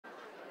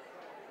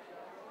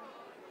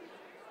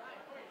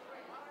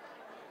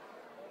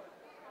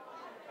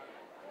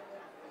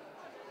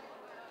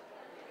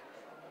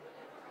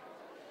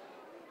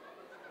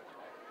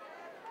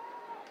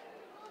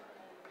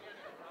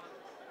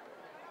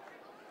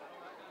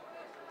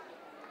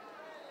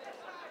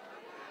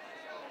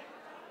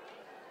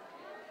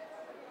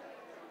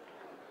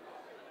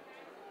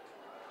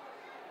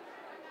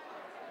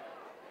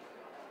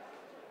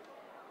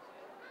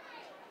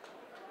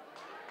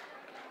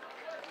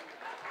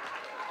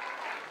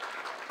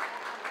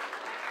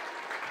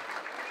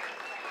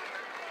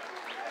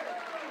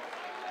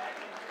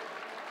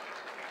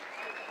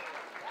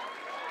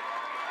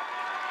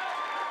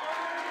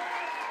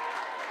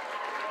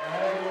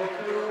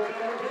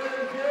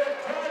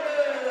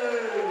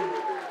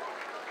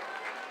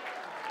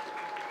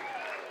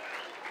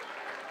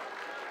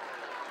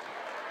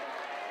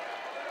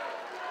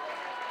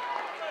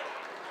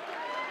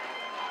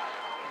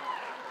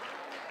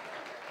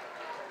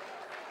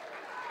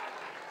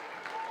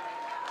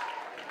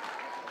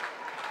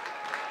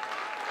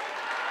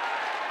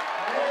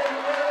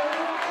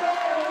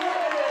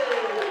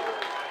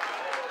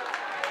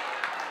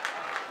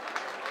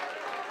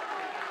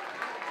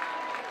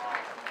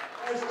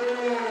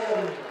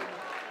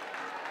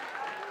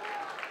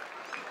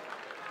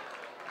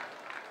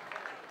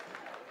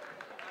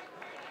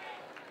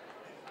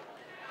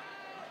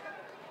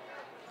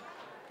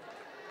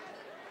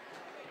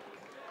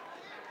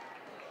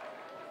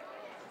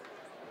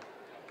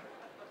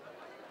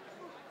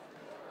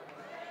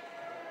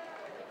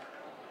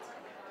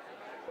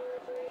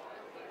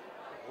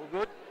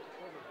good?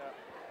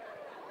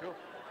 Cool.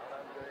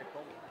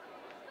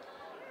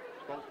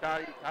 Strong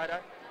start, Tato.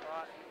 Right.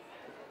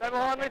 Stay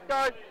behind, let's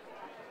go.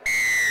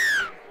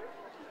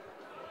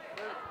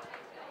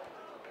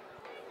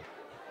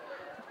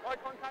 Eye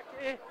contact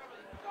here.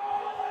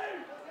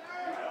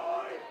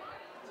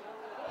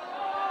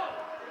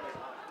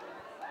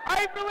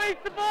 Eight, release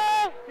the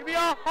ball. Here we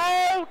are.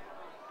 Hold,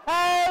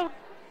 hold,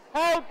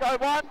 hold. Go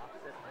one.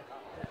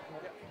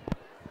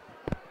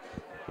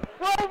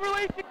 12,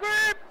 release the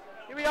grip.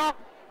 Here we are.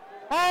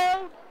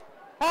 Hold,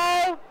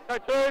 hold. Go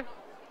two.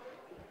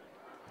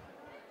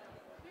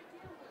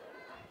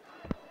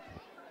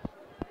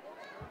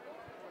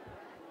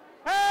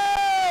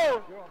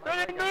 Hold.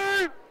 13,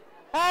 move.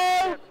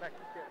 Hold,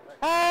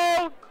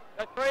 hold.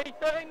 Go three.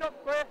 13, not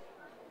square.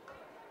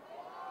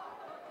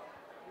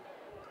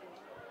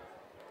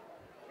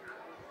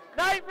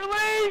 Nate,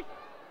 release.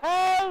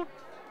 Hold,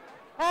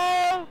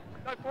 hold.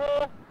 Go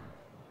four.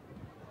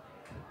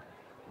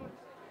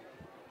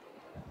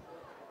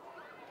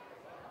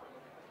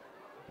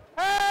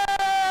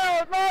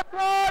 Hold, last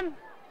one.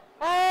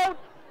 Hold.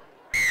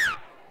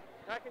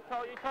 No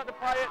control, you tried to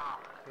play it.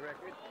 Correct.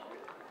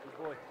 Good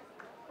boy.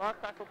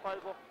 Last tackle, play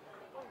the ball.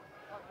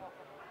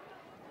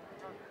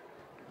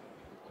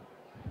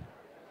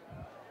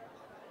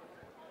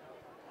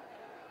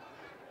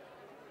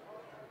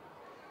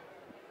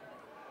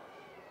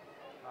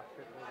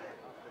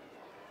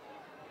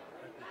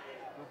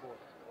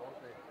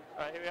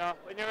 Alright, here we are.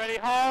 When you're ready,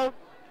 hold,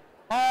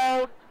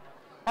 hold,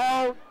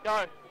 hold,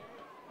 go.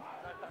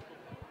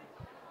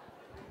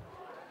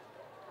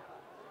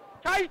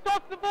 Chase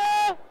off the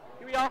ball.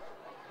 Here we are.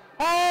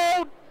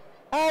 Hold,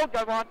 hold,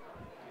 go one.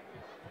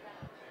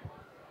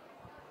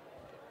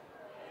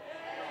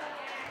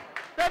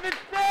 7,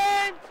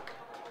 stand.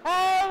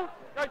 Hold,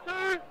 go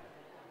two.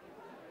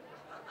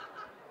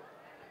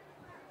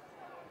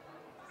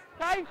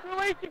 Chase,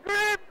 release your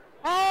grip.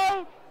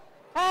 Hold,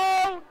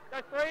 hold,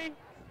 go three.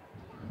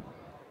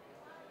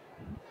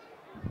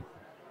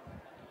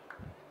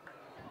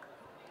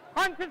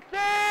 Hunter,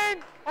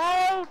 stand.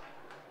 Hold,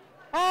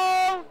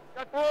 hold,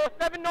 go four.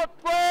 7, not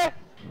square.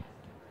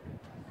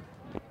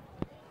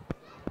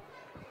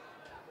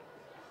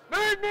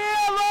 Move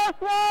now,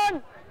 last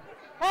one.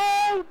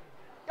 Hold,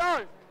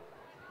 go.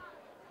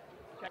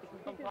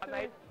 Chases on tight,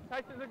 mate.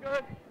 Chases are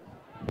good.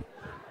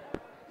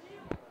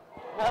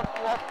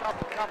 Lost,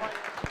 cover.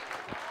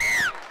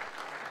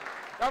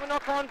 Double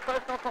knock on,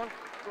 first knock on.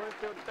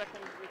 Bloomfield,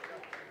 second.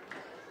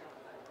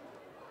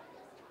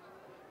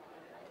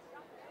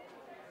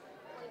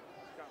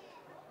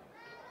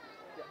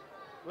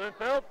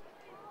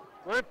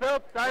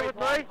 Bloomfield, stay with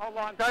me. Hold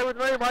on. Stay with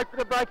me, wait for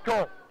the break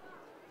call.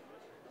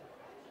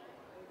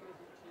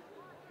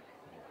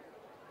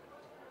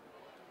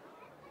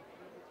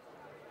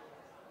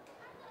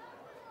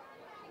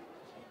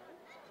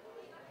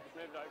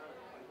 Moved over.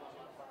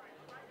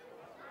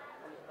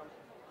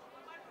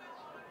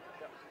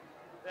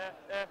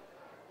 There.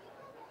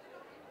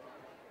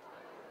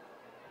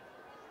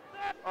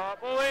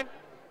 Alright, ball in.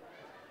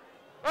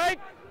 Break.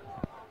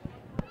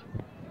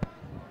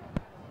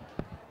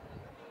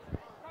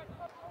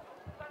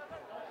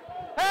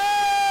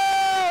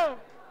 Hold!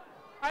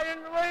 Hayden,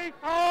 release,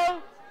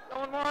 hold. Go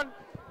on one.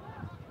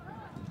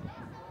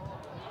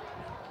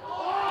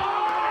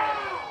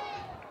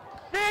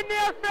 Stand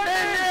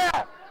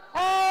now.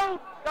 Hold.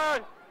 Go.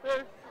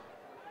 Two.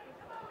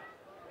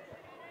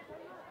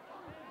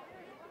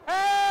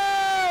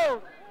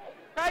 Hold.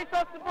 Chase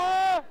off the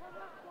ball.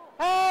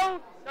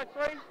 Hold. Go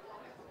three.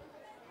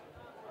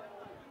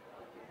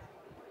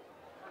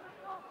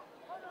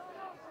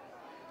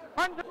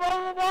 Punch the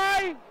ball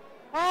away.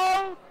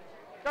 Hold.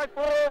 Go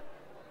four.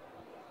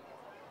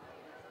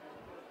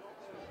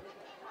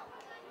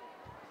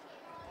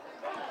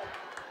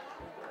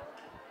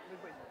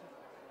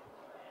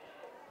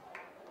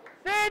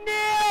 Stand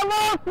near,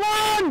 last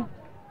one.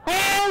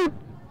 Hold.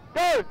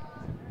 Go.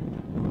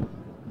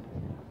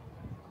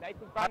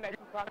 Nathan front.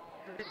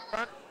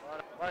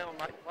 Play on,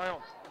 mate. Play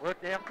on.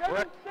 Work down.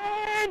 Work.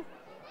 Stand.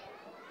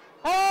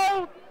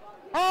 Hold.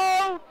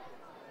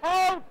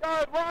 Go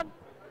one.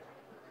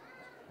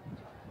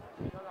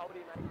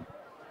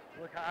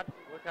 Work hard.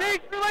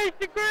 6, release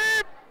the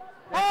grip.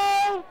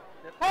 Hold.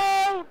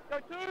 Go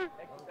two.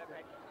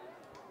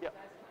 Yep.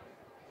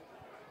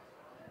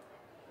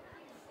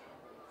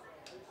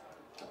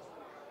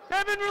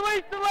 7,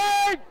 release the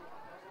leg.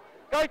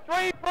 Go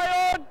 3, play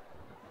on.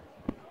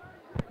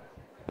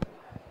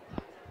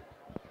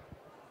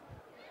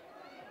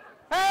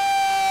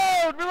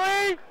 Hold,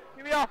 release.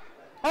 Here we are.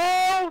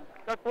 Hold.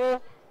 Go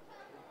 4.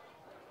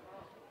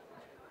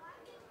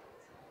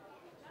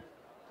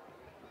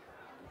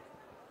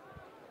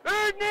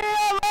 Move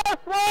now,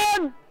 last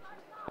one.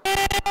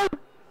 Hold.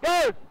 Go.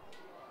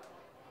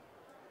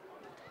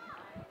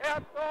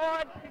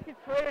 Outside, kick is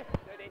clear.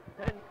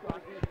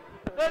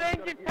 13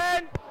 to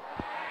 10.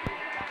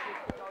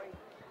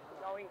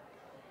 Going.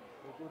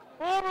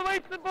 4,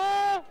 release the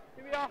ball.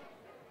 Here we are.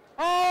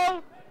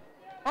 Hold.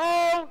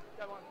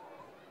 Go one.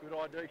 Good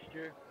idea,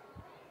 Stu.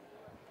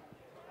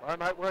 All right,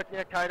 mate, work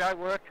now, Kato,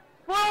 work.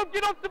 12,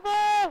 get off the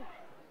ball!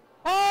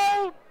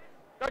 Hold!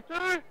 Go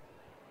 2.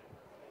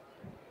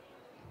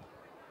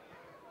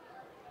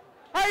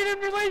 Hayden,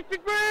 release your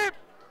grip!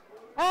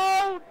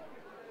 Hold!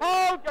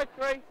 Hold! Go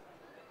 3.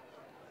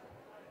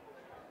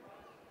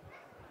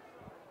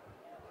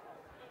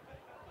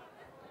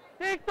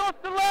 Six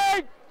off the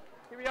leg!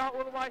 Here we are,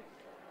 all the way.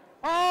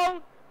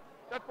 Hold!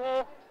 Go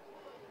 4.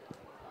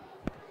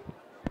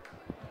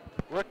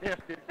 Work now,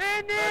 Stu.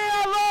 In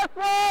there, last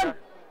one!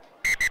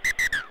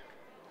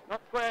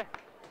 Not square.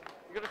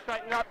 You've got to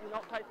straighten up, you're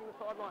not taking the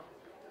sideline.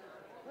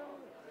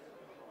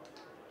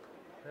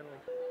 Penalty.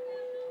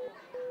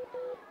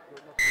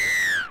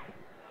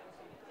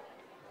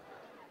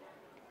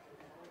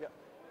 Yep.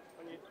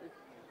 On you, Stu.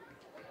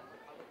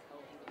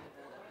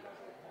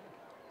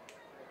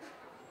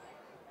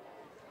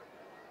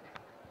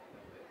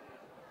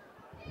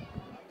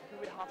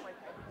 We're halfway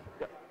through.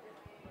 Yep.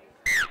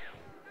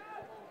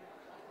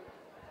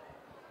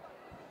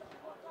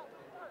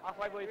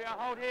 Halfway, boys. We are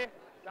hold here.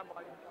 Jump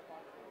by.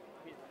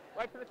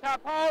 Wait for the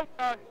tap, hold.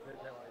 Go.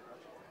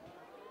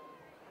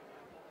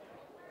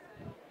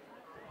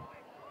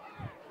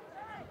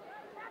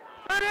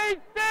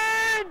 13,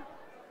 stand!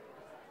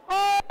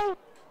 Hold!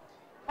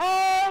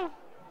 Hold!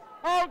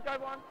 Hold, go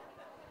 1.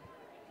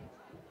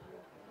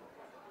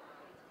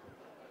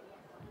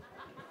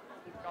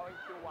 Keep going,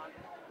 still 1.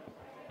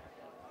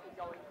 Keep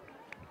going.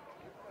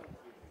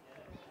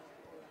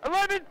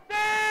 11,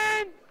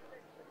 stand!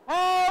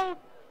 Hold!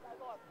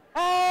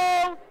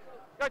 Hold!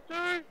 Go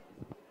 2.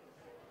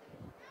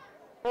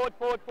 Forward,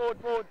 forward, forward,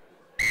 forward.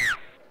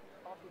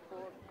 Passes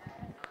forward.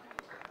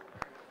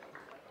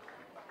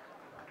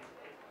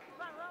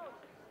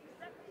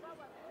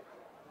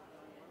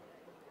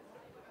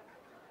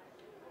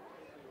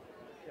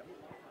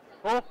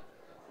 Four.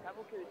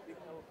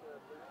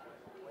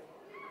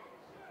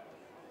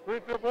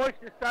 Bloomfield boys,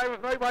 just stay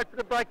with me, wait for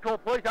the break call,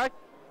 please, eh?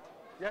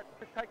 Yep,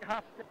 just take a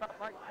half step up,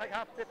 mate. Take a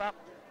half step up.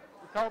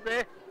 Just hold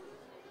there.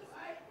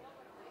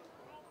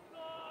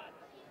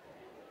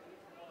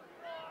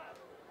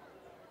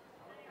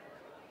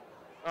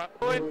 Alright,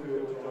 boys.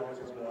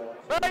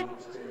 Ready?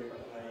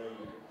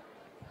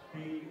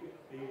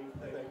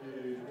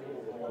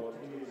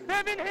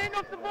 Seven, hand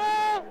off the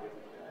ball.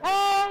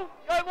 Hold.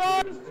 Go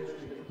 1.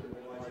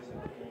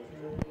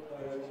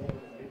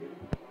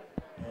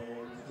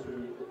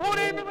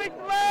 14, release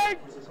the leg.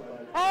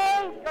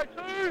 Hold. Go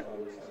 2.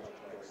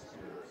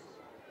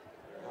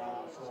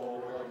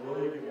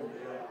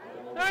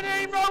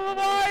 13, roll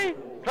away.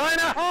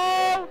 Trainer.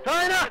 Hold.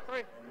 Trainer.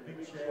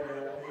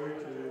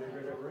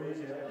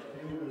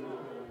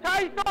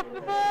 Chase off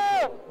the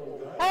ball.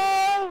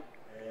 Hold.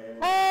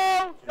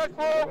 Hold. Go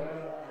 4.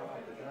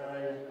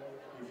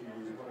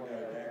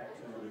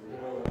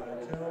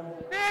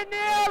 Stand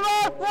now,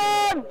 last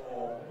one.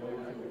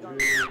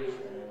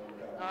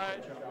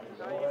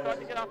 No, you tried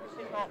to get up and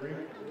kick off.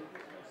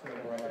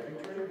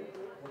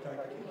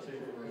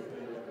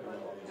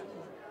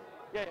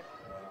 Yeah.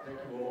 Thank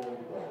you all.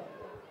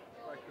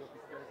 Make sure if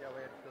he's going to go out,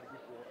 he's got to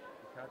give water.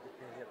 You can't just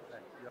stand out the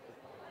back. You have to...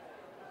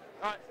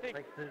 Alright, stick.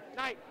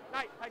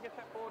 Nate, take a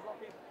step forward,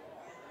 lock in.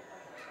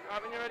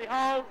 Alright, when you're ready,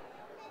 hold.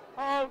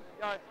 Hold,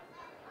 go.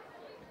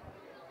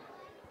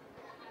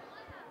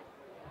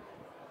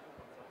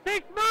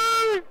 6,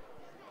 move!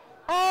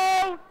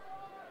 Hold!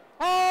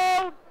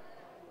 Hold!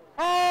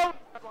 Hold!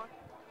 That one,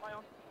 play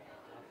on.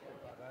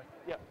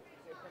 Yep.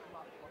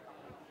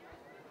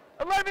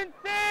 11,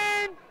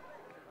 stand!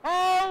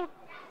 Hold!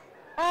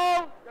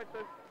 Hold! Go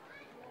 2.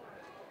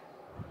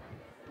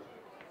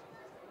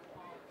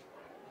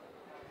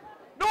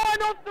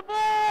 9 off the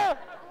ball!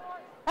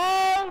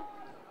 Hold!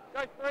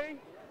 Go 3.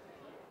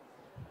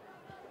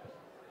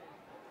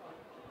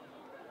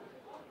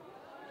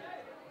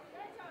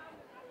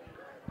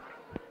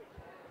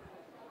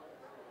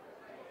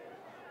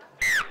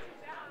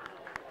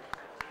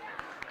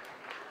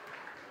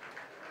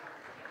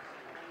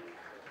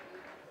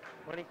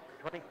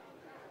 Twenty.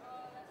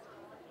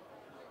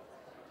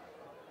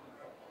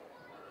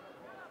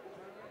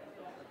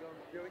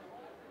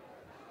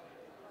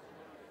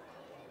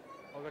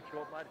 I'll go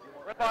short, mate, if you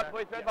want. Red line,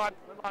 please, red line,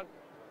 red line.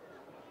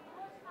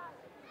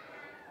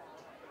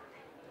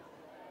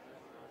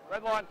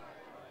 Red line.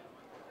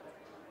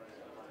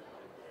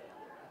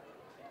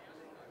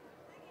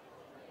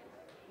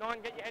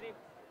 Nine, get your head in.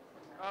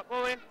 Alright,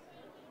 ball in.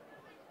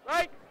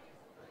 Right.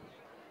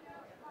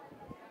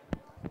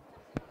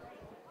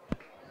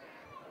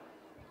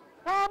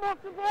 Palm off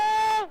the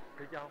ball.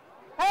 Good go.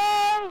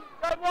 Hold.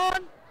 Go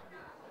 1.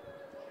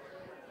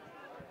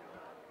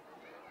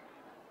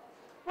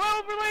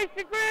 12, release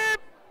your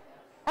grip.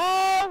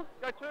 Hold.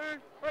 Go 2.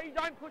 3,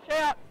 don't push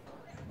out.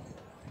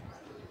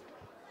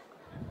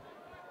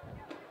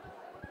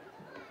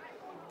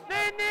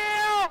 Stand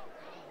now.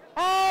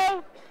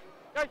 Hold.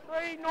 Go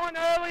 3, 9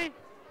 early.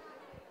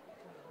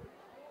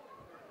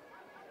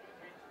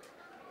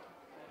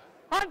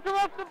 Hunter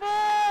off the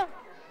ball.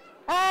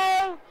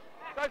 Hold.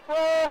 Go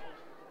 4.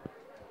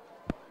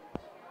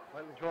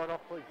 Let me draw it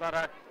off, please,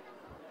 Butter.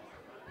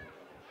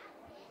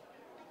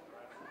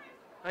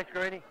 Thanks,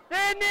 Greenie.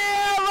 Stand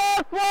now,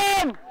 last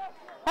one.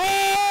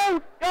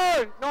 Hold,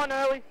 go. 9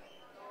 early.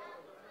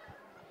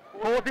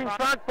 Pause in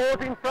front,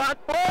 pause in front.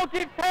 4,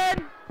 give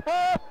 10. 4.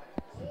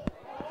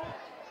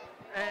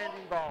 And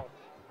in bowl.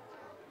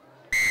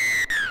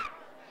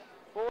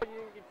 4,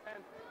 you give 10.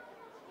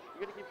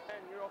 You're going to give 10,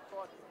 you're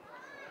offside.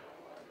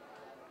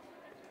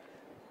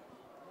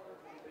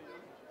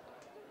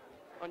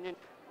 On your...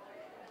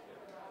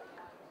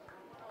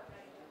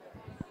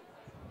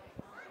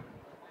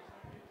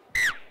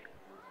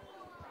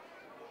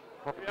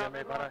 Pop it down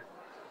there, Butter.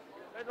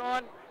 Red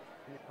line.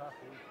 Can you pass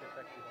the step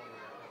back behind you,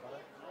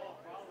 Butter?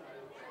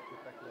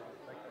 Step back a little bit,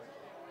 thank you.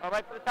 I'll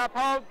wait for the top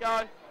hold,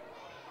 go.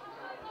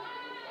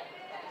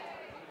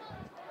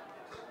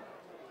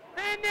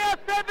 Stand now,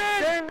 7.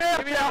 Stand now,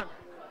 Give it up.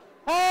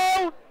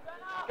 Hold.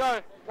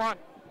 Go. 1.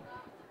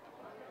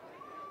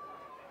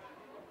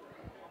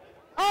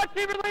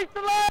 Archie, release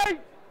the leg.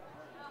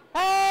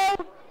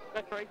 Hold.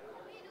 Go 3.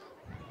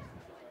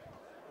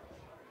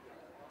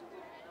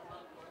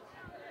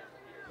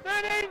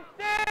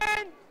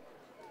 Stand.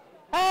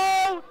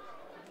 Hold.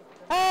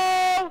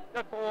 Hold.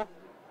 Go 4.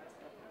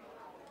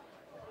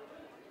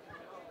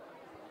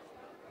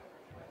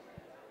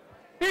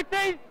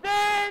 15,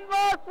 stand,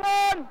 last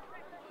one.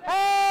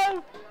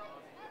 Hold.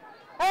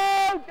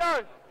 Hold, go.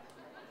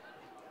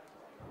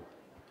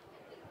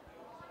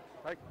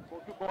 Hey,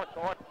 good right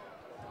side.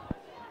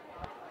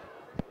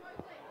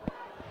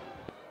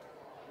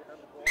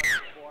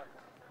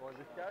 Boy,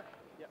 Lithgow?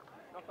 Yeah,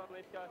 knock on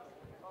Lithgow.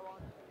 Hold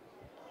on.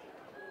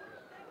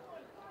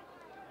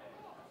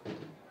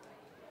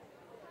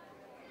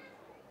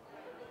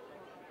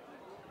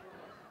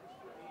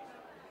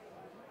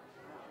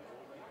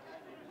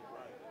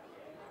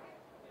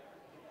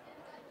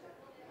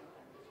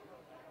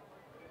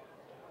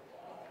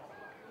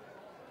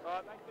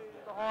 Right, make sure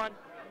you're behind.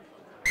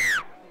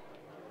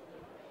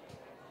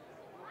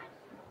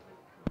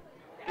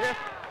 Yes.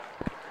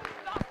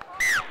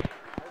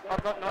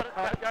 I've got not.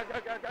 Go. I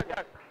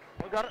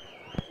got it. Is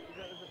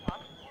it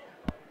touch?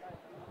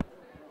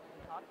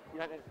 Touch? You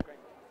don't need a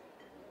screen.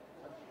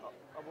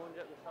 I warned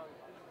you at the start.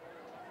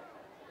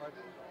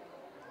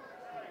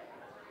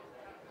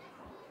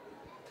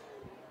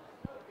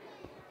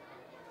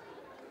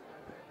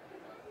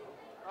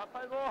 Right,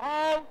 play the ball.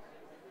 Hold.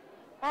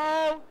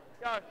 Hold.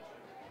 Go.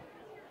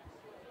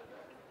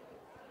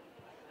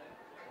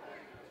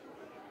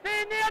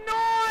 Stand now,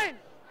 9.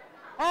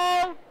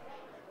 Hold.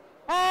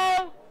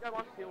 Hold. Go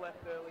 1 to your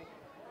left early.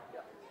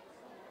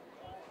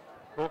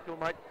 Bloomfield,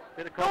 mate.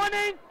 Bit of confidence.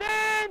 19,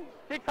 stand.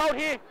 6, hold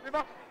here.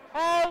 River.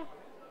 Hold.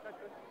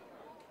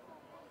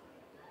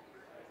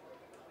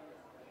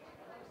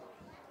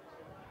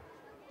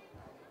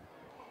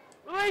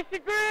 Release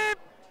your grip.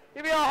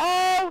 Give me a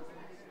hold.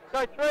 Go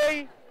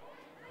 3.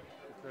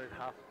 Third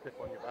half step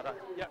on your Butter.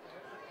 Yep.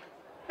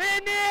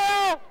 Stand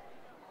now.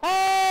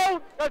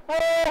 Hold. Go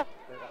 4.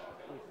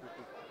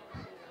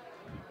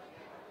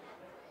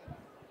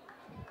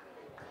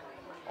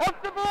 Off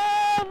the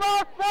ball.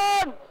 Last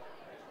one.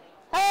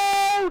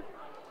 Hold.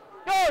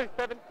 Go.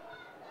 7.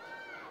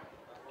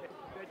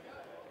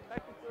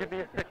 Give me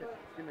a second.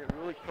 Give me a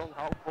really strong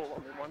hold ball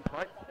on the one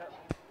plate.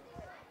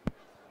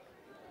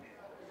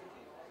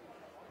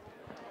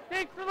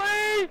 6,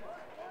 release.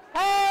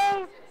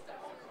 Hold.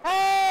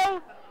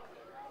 Hold.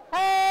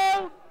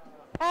 Hold.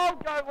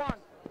 Hold. Go 1.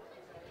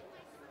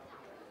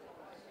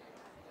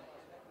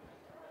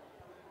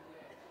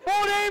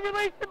 14,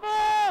 release the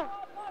ball.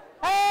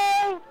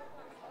 Hold.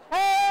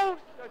 Hold.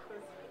 Go 2.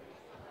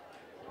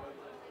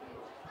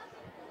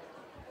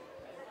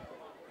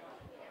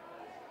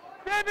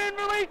 7,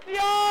 release the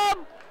arm.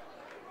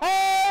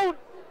 Hold.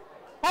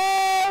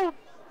 Hold.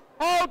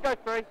 Hold. Go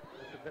 3.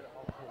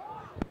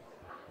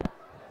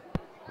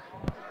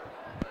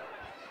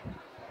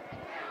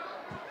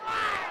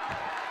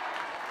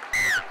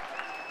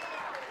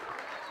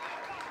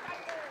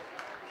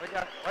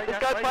 Let's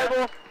go, play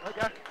ball.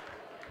 Okay.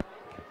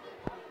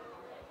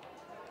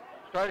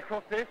 Straight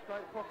across there.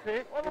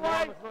 All the In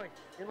line way. with me.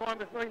 In line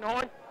with me,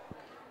 9.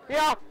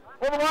 Here. All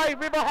the way.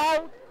 River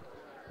hold.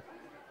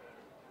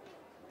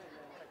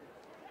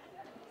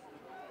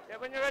 Yeah,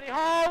 when you're ready,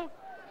 hold.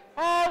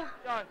 Hold.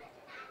 Go.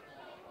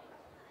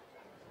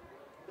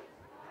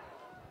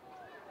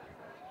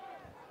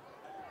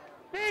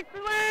 6,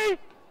 release.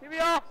 Here we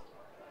are.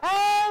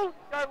 Hold.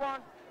 Go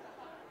 1.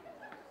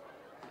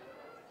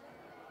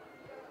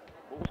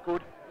 Ball's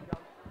good.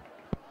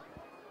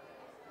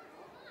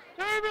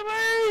 2,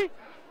 release.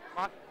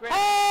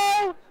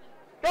 Hold.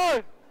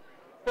 Go.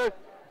 2.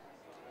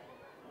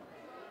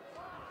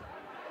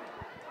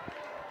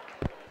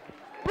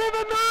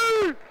 River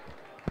move.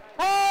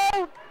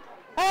 Hold.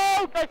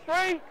 Hold. Go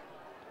 3.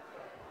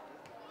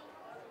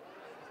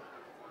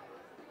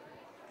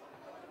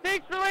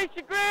 6, release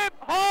your grip.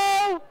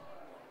 Hold.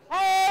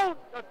 Hold.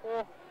 Go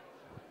 4.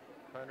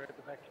 Corner at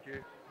the back, Stu.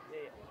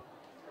 Yeah.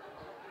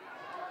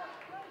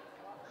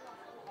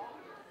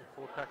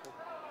 4 tackles.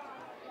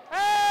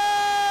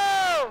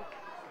 Oh!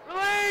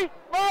 Release.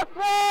 Last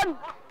one.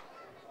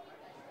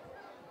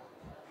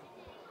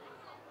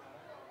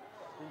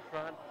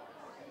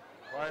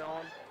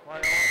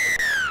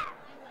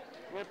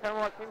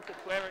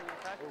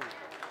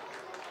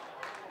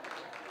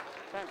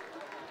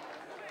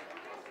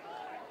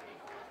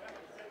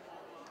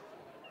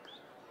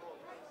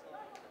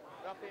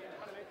 it in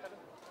front of me, Seven.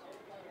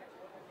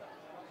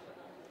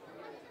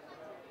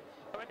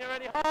 So when you're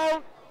ready,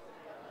 hold.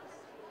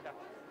 Yeah.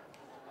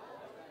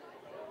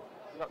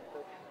 Look.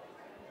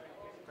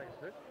 Thanks,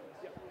 Luke.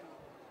 Yep.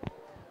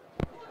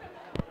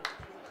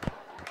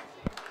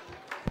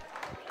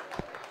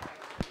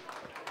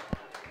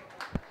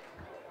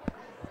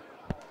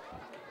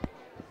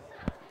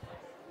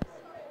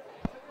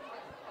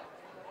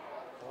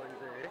 While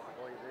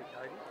you're there,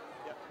 Katie,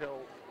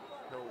 tell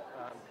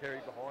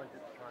Terry behind you,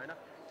 the trainer,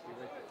 he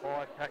went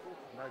 5 tackles,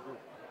 no good.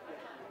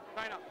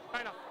 Trainer.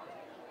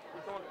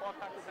 He's doing 5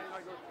 tackles, and no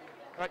good.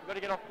 Alright, you've got to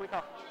get off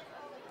quicker.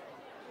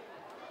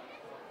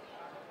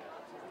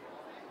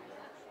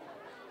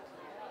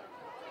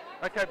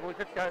 Okay, boys,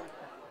 let's go.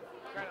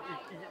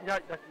 No,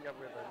 that's the other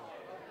way.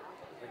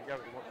 We can go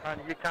with the one.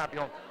 Tony, you can't be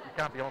on. You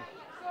can't be on.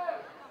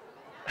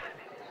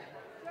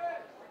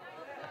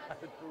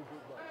 It's all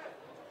good,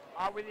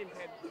 mate. With him,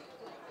 Ted.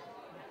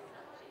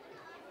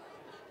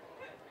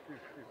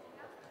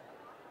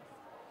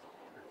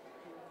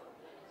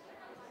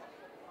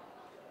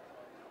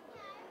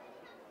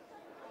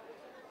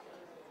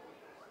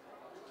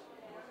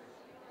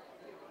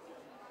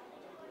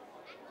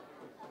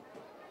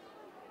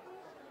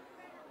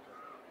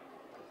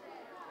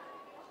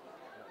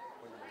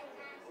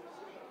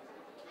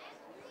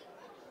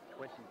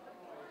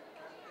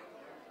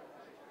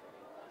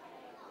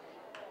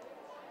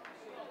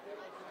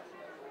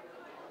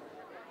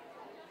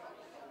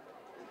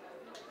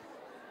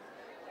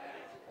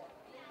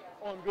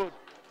 On good.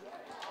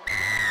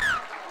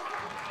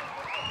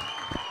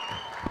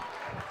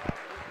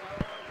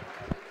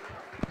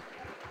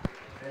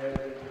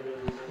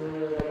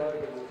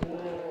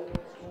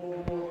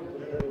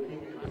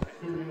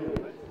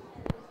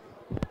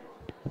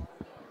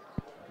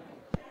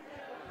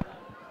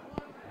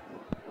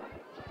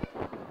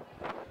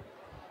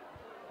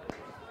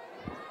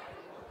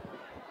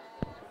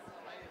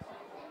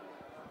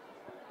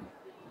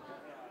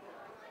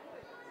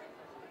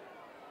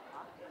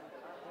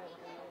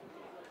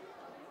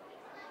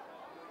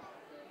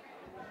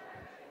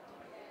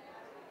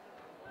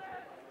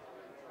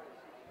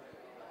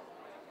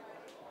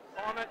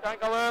 On it, don't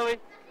go early.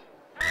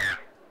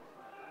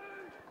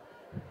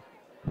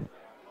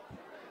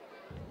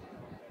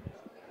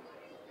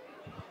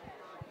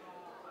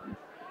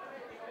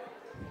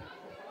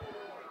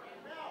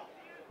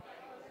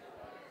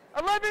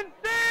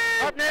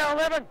 Up now,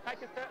 11. Take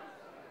a step.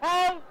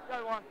 Hold.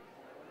 Go 1.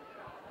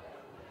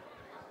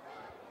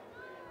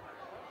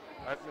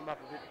 Open them up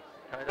a bit.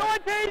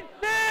 19,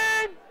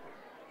 stand.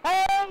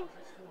 Hold.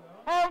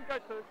 Hold. Go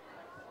 2.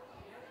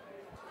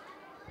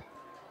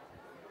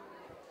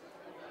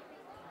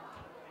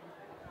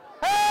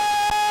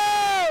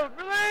 Hold.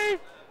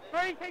 Release.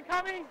 3. Keep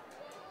coming.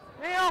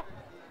 Now.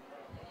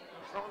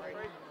 On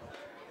 3.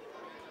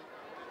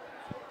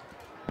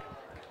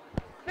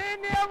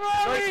 Stand now,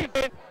 Rory.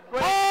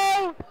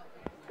 Hold.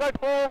 Go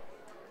 4.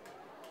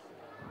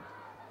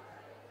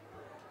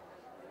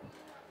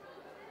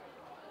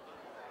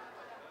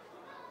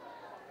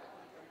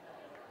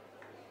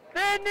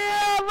 Stand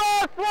now,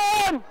 last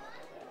one.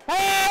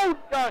 Hold.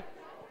 Go.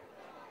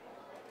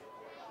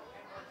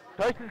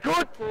 Pace is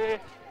good. Yeah,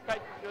 pace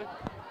is good.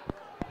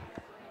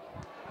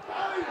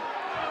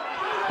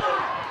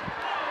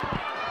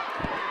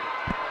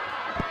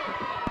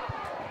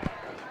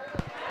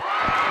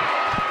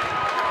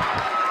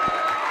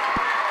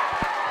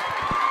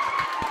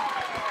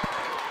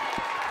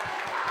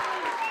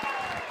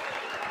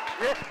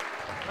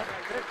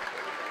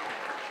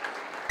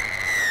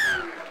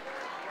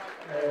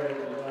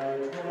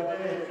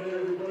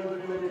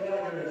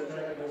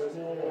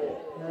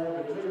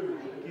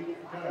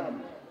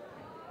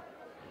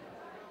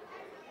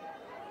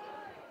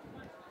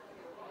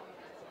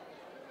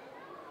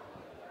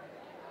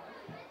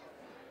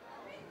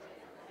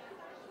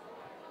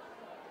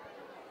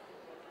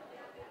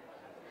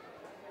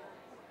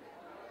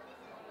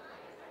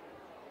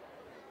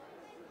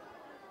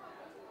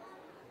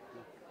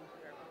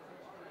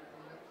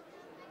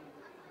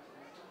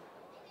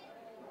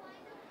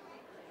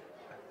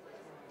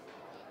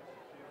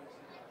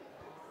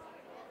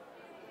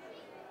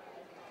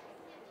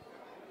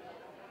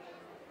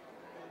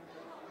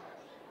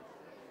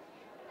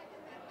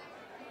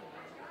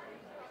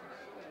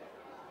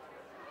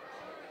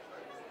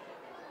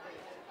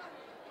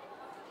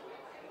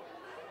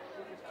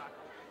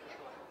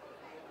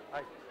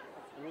 Hey,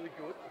 really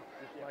good.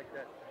 Just make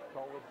that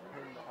solid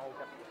pin the whole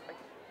gap. I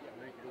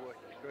need you to work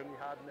extremely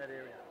hard in that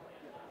area.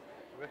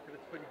 The rest of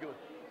it's pretty good.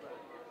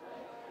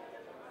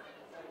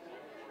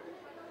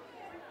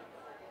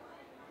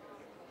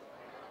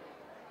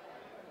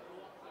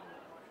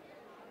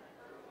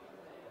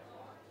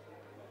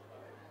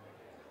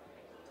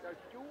 Go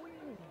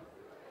join.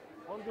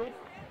 One good.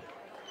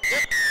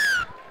 Yep.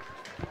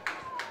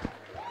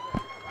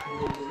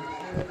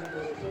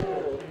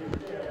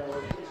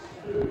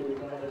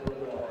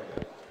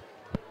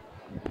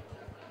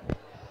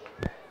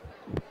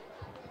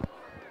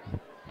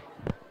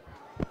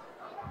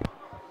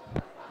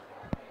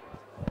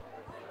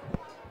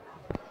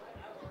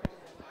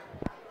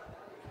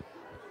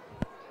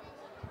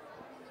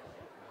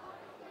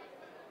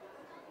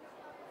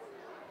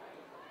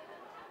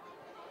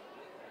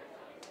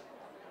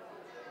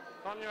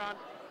 On your own.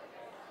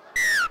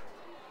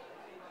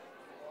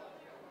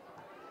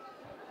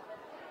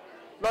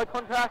 Low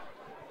contact.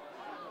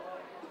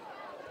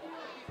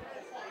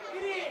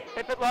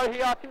 Keep it low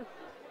here, Archie.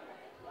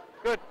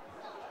 Good.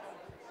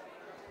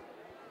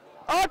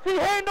 Archie,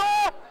 hand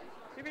off!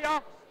 Here we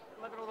are.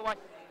 11 all the way.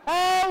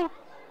 Hold!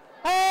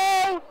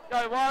 Hold!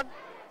 Go 1.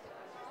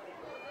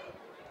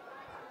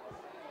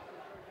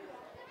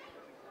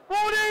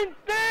 14,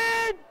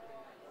 stand!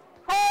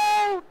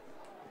 Hold!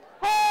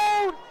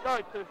 Hold! Go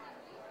 2.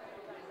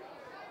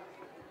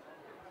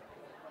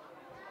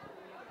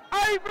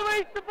 8,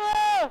 release the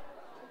ball!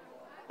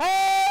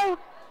 Hold!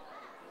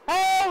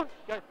 Hold!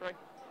 Go 3.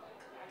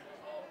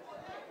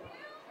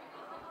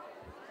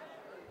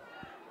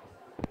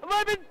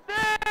 11,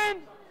 stand!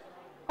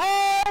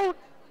 Hold!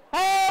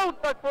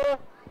 Hold! Go 4.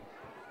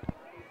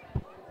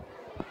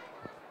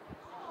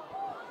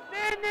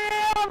 Stand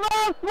there!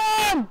 Last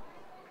one!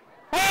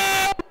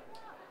 Hold!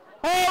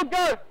 Hold!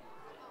 Go!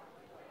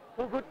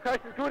 All good,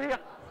 Coach is good here.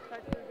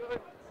 Coach is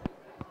good.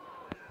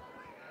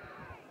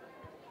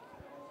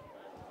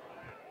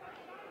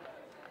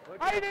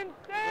 Hayden,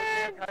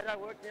 stand! Okay,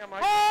 don't work now,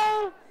 mate.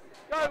 Hold!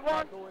 Go 1.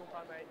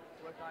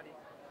 Work hard here.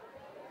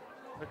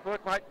 Let's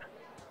work, mate.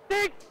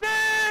 6,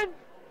 stand!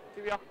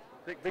 Here we are.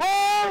 Big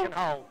Hold! second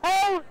hole.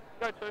 Hold!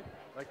 Go 2.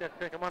 Make that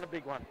second one a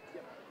big one.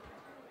 Yep.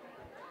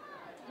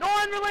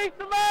 9, release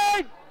the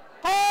leg!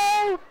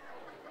 Hold!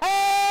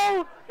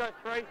 Hold! Go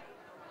 3.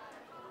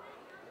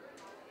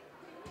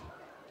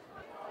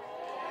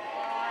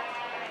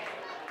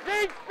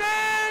 6,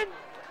 stand!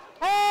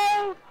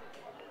 Hold!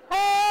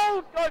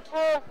 Hold! Go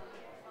 4.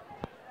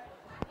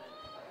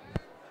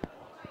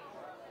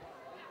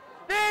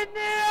 Stand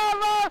now,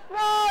 last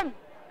one!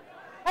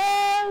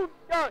 Hold!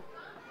 Go!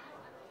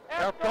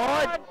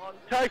 Outside.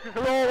 Chasers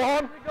are all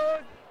on. Very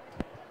good.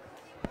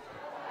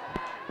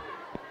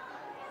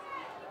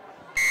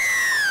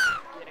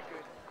 Yeah,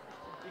 good.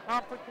 You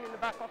can't put you in the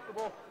back off the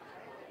ball.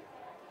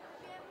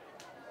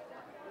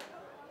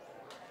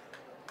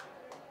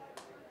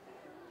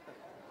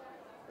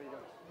 Where you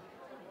going?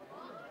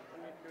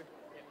 Good.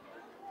 Yeah.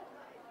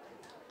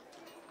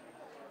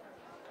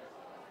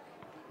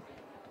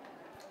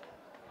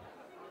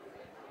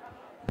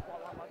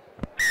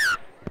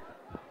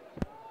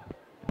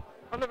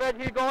 On the red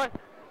here, guys.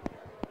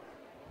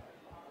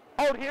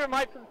 Hold here,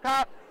 mate, from the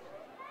top.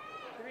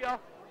 Here we are.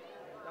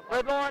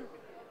 Red line.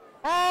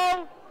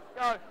 Hold.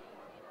 Go.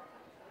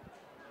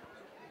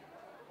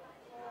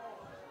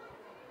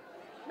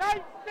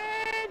 Nate,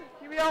 stand.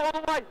 Here we are, all the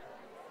way.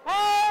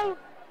 Hold.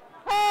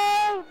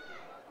 Hold.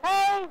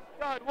 Hold.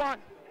 Go. 1.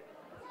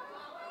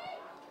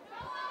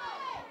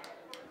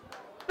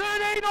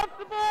 13 off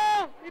the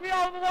ball. Here we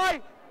are, all the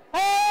way.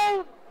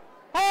 Hold.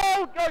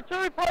 Hold. Go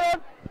 2. Put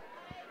on.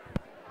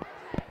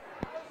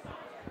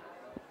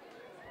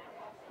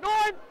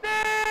 9,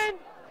 stand!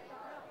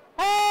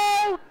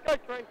 Hold! Go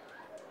 3.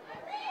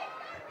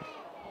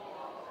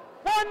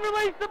 1,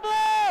 release the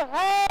ball!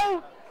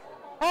 Hold!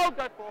 Hold,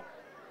 go 4.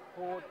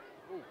 Forward.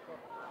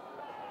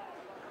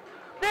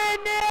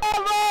 Stand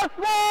now, last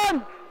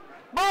one!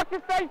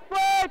 Marcus, stay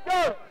square,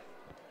 go!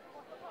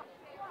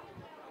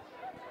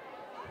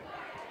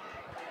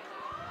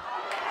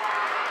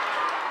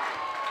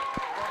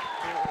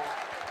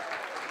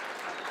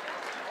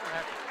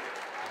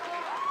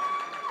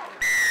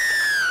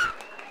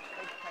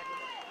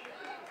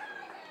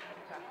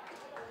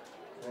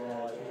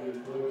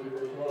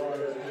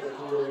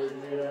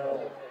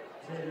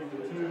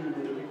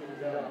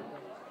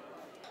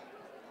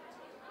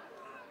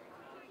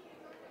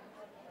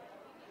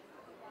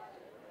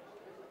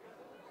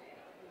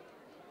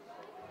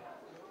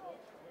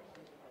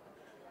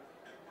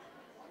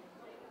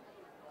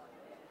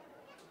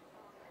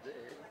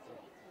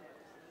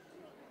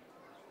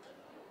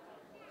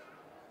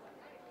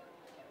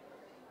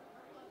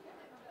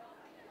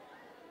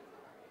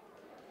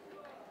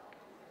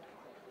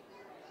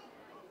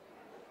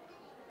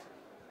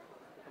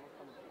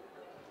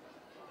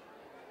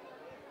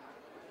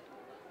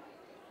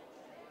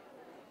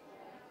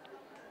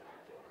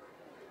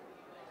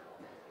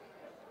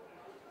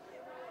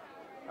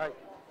 Hey,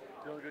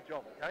 doing a good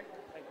job, okay?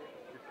 Thank you.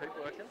 Just keep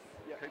working.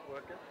 Yep. Keep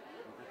working.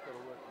 You just got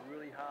to work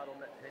really hard on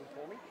that 10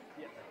 for me.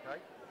 Yep.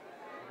 Okay?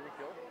 Everything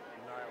else,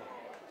 nail it.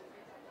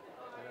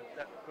 You know,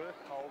 that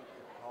first hold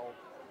is hold,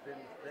 then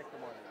the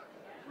second one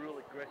is real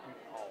aggressive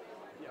hold.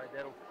 Okay,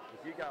 that'll,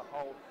 if you go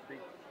hold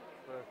big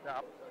first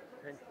up, it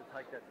tends to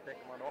take that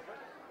second one off it.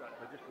 Right.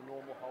 So just a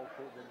normal hold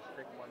through, then the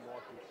second one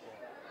nice and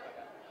strong.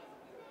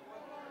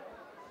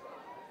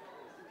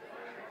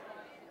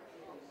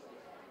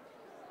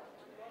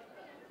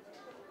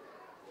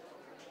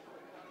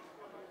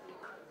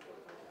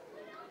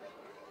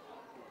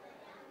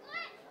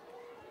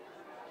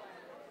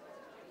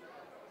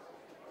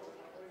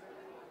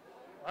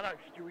 I know,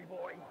 Stewie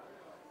boy.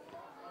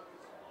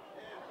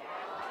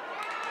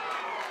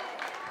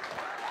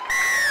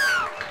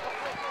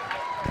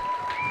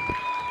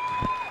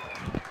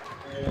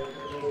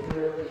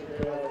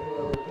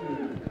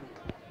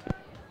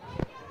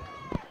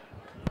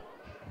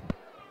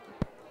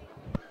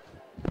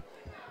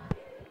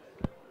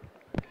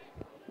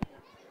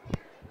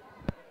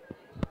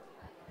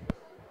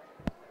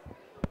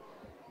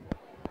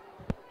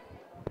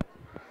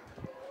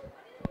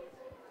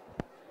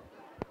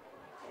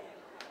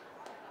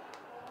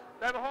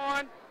 Go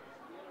behind.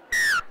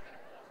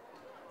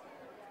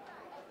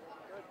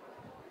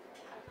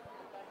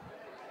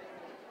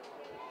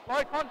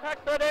 Low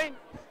contact 13.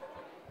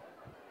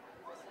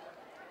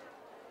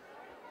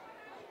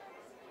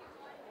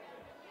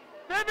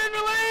 Seven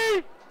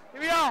release.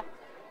 Here we are.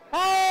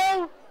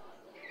 Hold.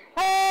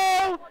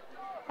 Hold.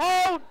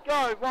 Hold.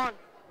 Go. 1.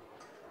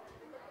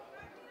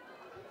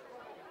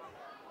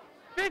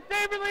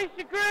 15 release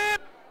your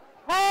grip.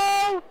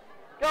 Hold.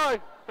 Go.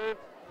 2.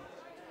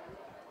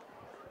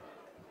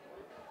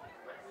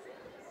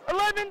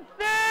 11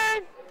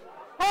 stand.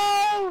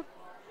 Hold.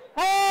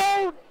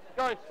 Hold.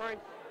 Go. 3.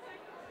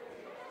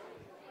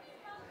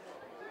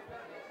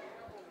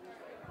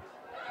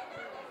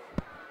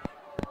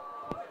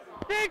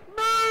 6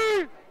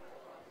 move.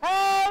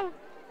 Hold.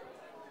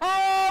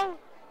 Hold.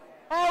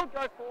 Hold.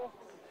 Go. 4.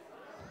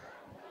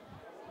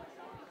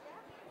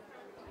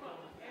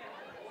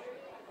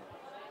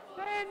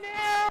 Stand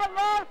now.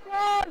 Last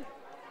one.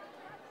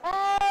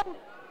 Hold.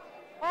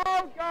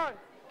 Hold. Go.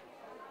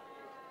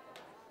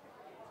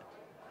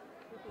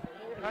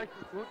 Nice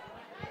and good.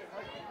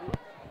 Nice and good.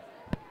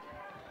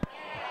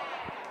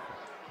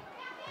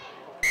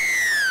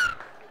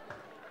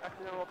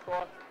 Accidental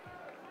offside.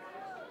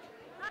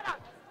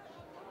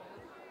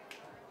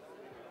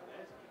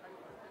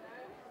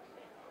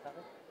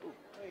 Ooh,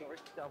 sorry,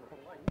 down the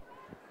wrong lane.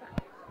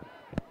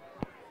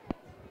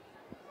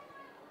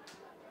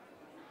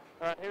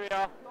 Alright, here we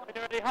are. When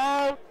you're ready,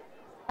 hold.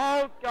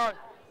 Hold, go.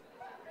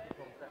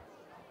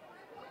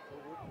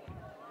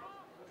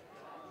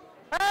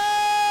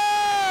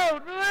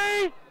 Hold!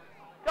 Release!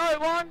 Go,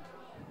 1.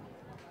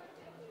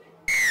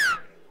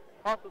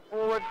 Pass it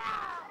forward.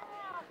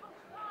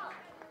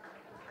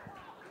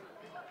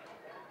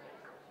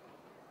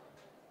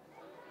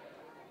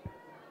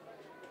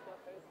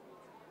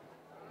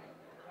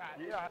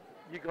 Yeah,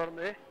 you got him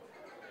there.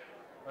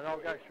 And I'll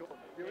go short.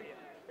 Yeah.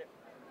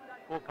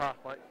 Full pass,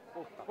 mate.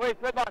 Full pass. Wait,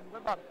 red button,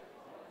 red button.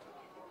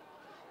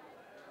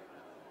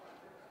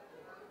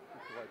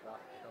 Just the way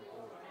back.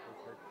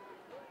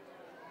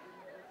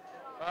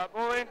 Alright,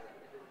 ball in.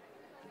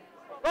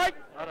 Right!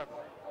 I don't know.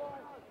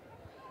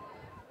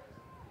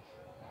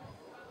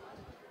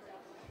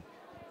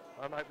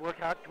 Alright, mate, work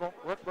hard. Come on,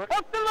 work.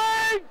 Off the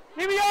leg!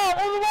 Here we are,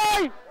 all the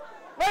way!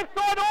 Left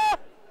side off!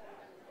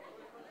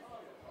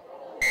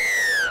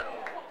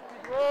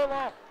 Roll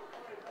off.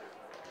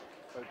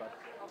 Sorry, bud.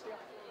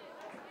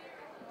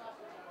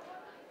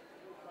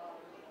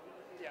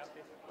 Yeah,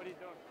 what are you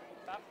doing?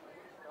 Stop.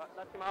 Right,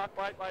 that's your mark.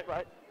 Wait.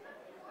 Right,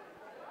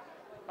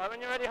 when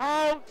you're ready,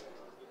 hold.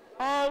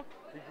 Hold.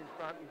 He's in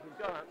front, he's in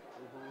front.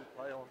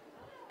 Play on.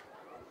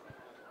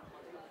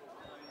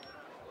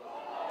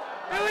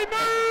 Billy,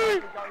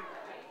 move!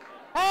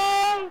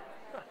 Hold!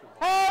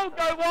 Hold,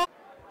 go 1.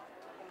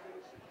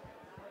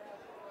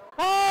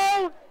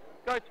 Hold!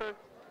 Go 2.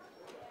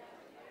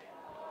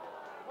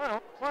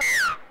 Well, what?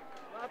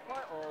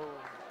 Oh.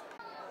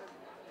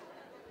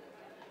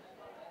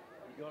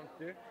 You got him,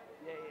 Stu?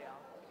 Yeah.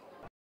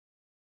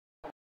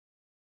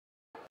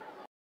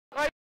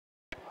 Right.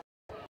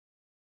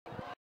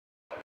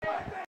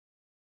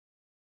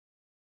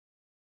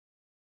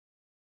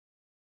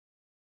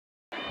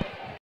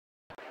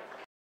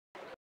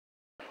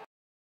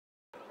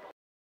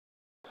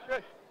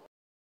 Shush.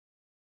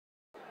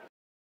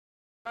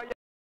 Oh, yeah.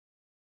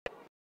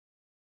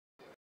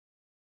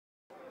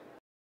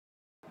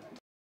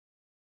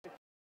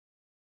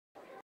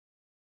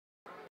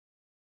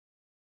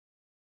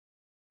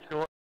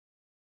 Short.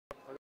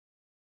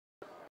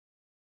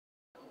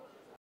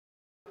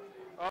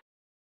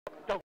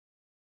 Go.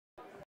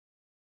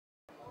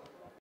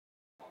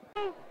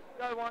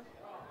 Go 1.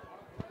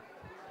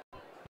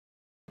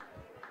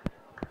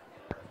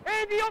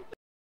 Andy off.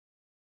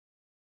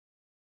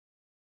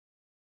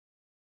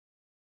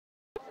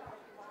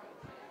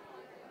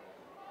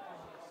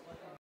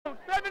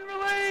 7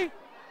 release.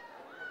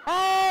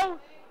 Hold.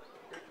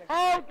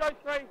 Hold. Go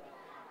 3.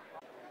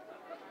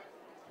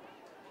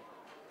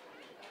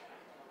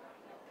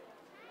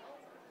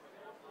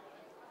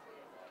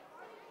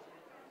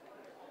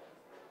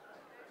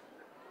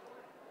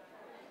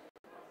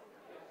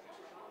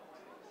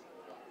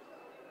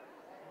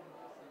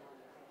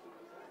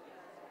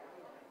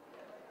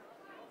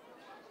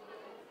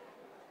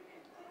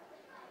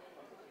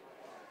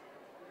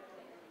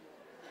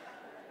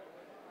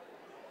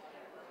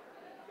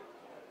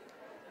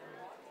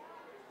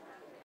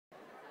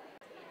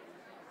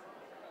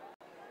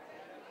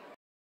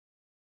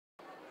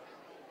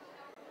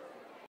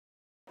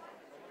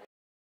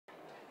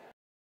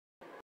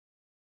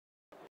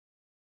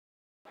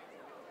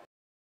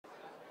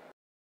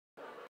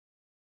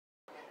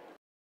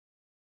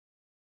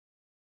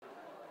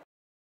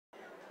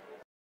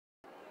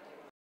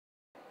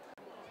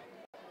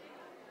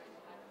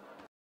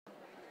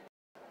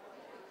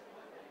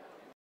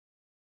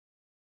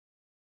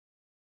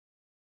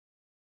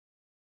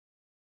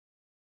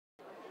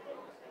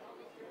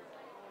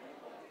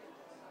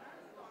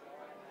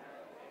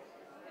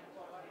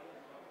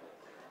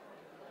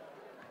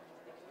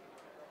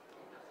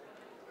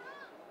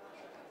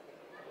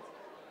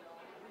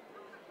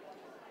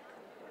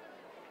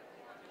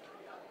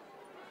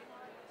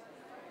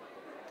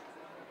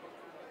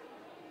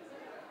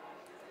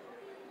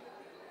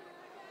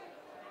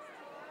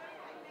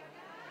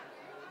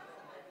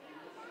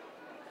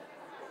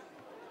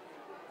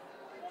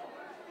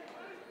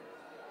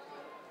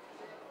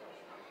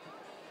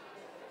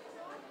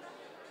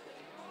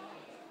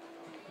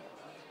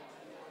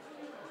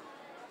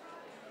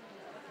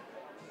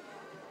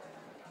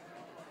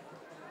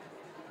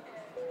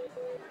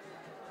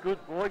 Good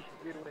boy, she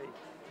did away.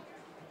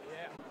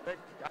 Yeah. Let's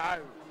go.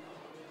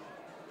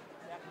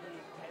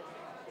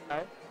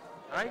 Hey?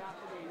 Hey?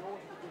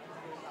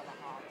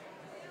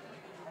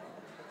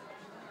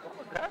 What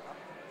was that?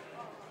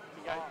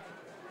 He goes,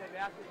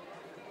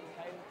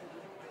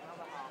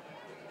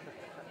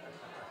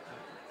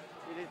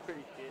 it is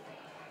pretty shit.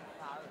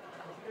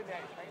 It's good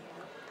that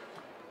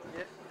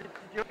Yeah. Did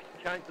you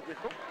change the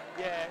whistle?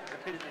 Yeah,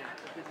 The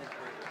business.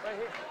 right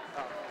here.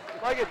 Oh.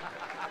 Logan.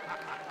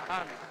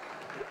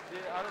 The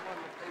other one,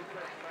 the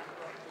t-shirt.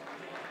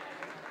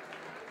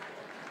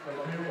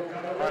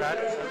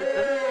 Righto, so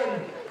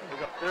listen, we've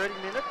got 30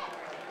 minutes,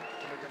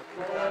 and we're going to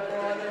push on to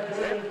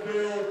 30 minutes.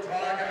 Bloomfield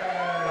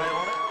Tigers. Stay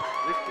on it,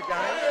 lift the game.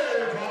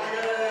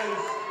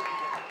 Tigers.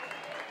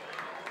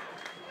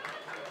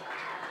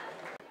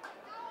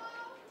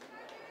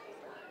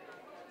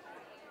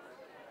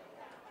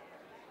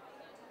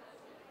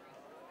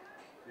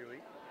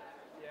 Dewey?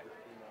 Yeah. Just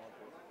be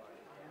mindful of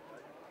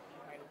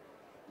playing.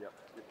 Yep,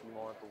 just be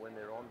mindful when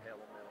they're on, how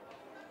long they're on.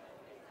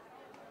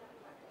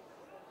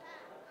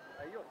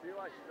 Hey, you're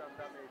Dewey, she's done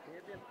there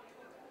champion.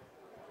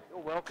 You're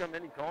welcome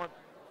anytime.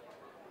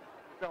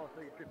 Just don't want to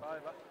see you trip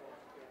over. I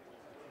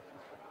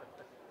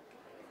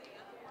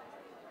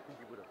think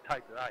you would have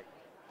taped it, eh?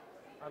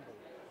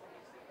 Unbelievable.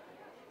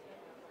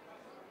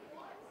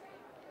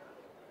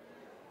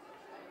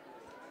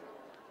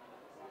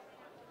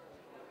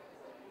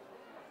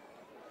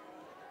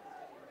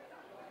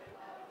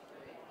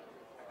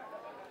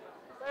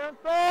 Stay on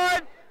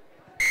side!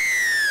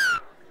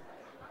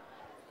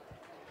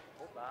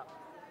 Hold that.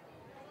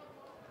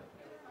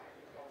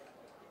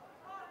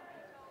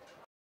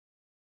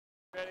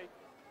 Ready.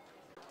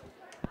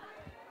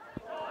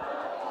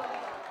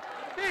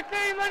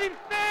 15, let him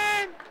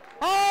stand!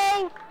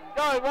 Hold!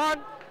 Go,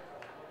 one.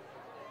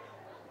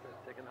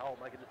 Second hole,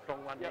 make it a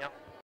strong one Yep. now.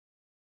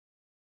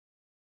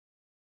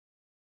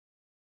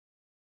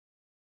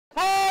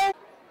 Hold!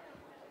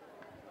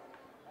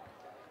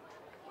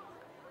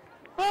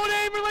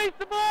 14, release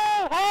the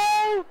ball!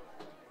 Hold!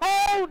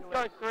 Hold!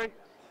 Go, 3.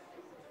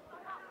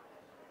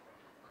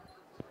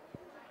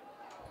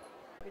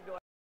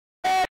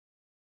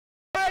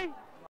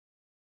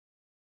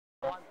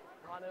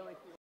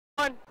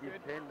 One. Give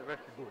 10, the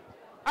rest are good.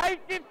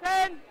 8, give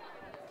 10!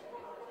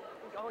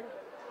 Going.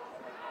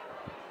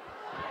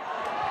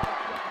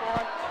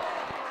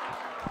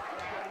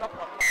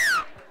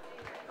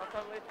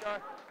 Let's go.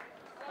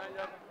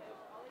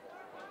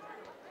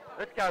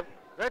 Let's go,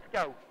 let's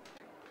go.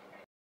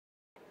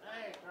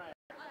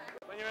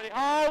 When you're ready,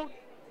 hold!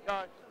 Go.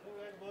 Now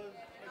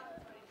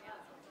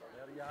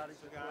the yardies,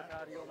 let's work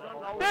hardy on that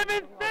hole.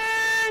 7,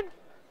 stand!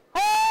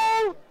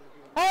 Hold!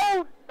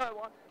 Hold! Go,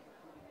 1.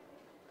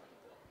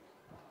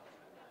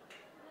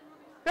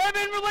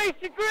 7, release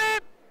your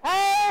grip!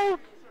 Hold!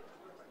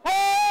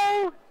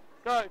 Hold!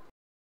 Go.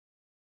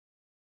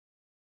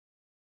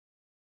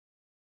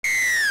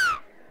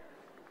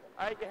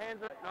 8, your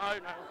hands up. No,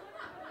 no.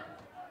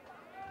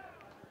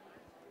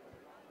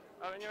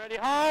 Oh, when you're ready,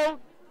 hold!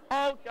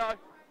 Hold, go.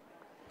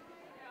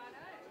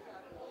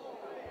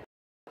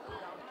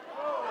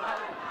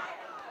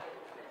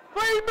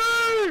 3,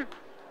 move!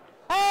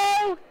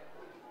 Hold!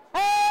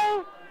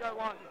 Hold! Go,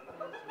 1.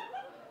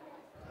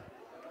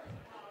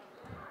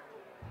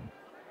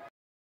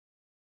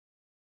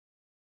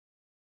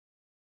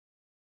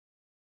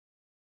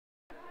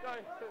 Go,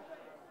 2.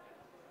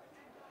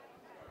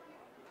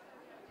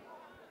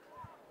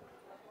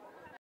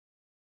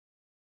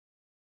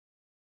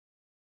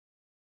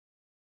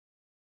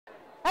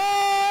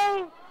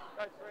 Hold!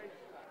 Go, 3.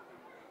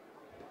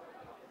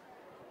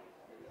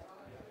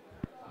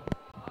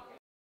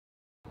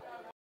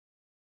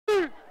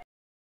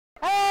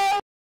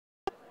 Hold!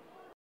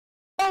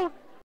 Hold!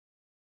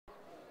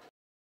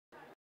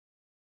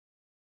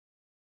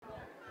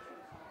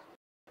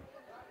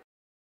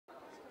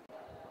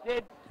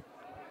 Dead.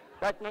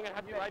 That's not going to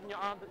have you waving your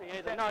arms at me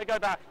either. No, go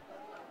back.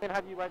 I'm going to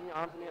have you waving your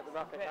arms at me at the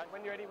rough. Okay?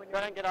 When you're ready, when you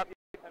don't get up,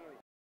 you penalty.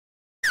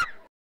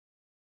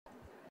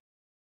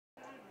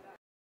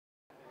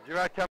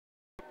 0 come.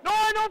 9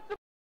 off the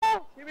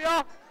ball! Here we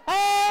are.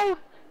 Hold!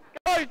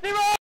 Go! 0!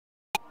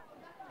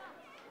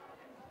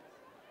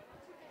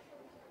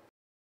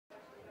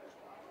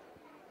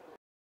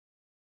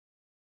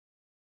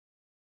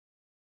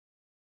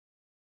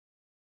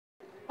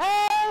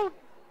 Hold!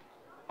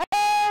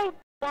 Hold!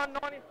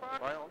 190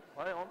 front. Play on,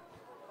 play on.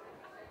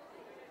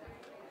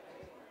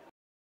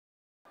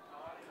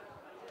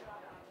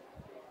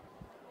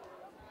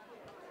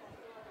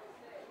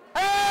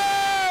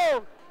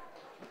 Hold!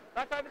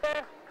 Back over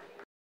there.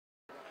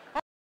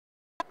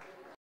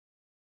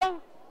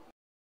 Hold!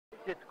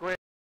 Get square.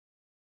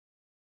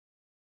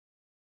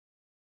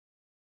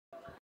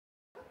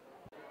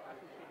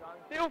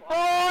 Still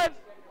 5.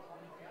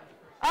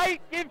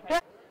 8, give 10.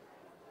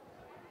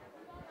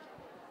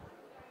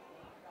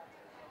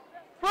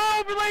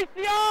 12, release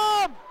the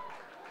arm.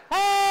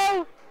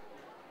 Hold.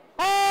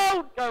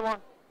 Hold. Go, 1.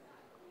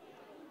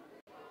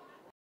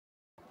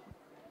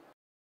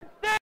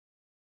 6.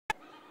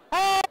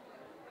 Hold.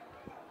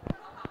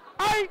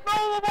 8,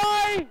 roll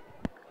away.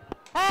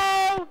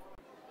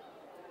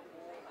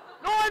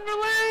 one,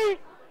 release!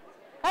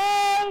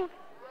 Hold!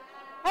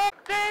 Hold!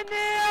 Stand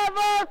there,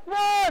 last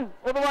one!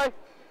 All the way.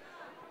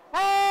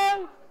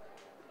 Hold!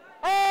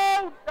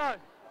 Hold! Go.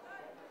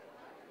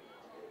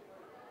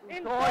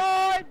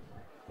 Inside!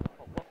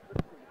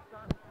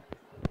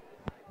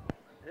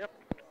 Yep,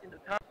 in the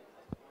top.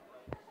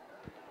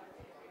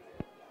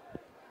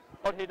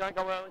 Hold here, don't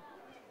go early.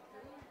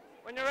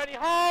 When you're ready,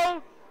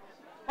 hold!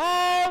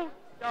 Hold!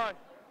 Go.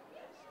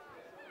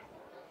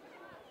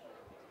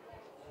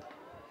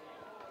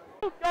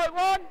 Go,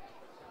 one!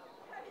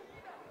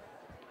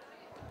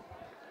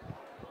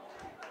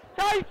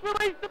 Chase,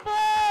 release the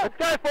ball! Let's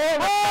go, 4,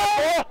 let's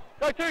go,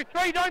 4! Go 2,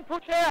 3, don't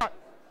push out!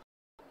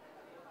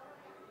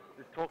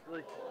 Just talk to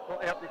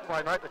not out this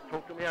way, mate. Let's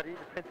talk to them out here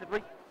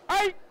defensively.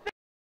 8,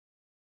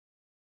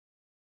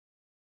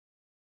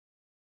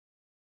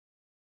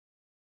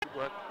 Good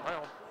work. Play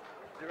on.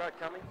 0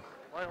 coming.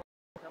 Play on.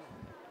 Coming.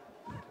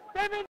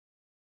 7,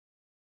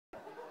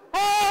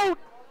 hold!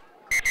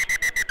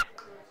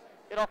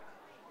 Get off.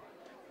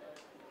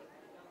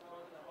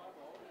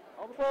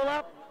 Hold the ball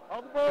up,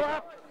 hold the ball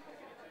up.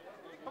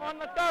 Come on,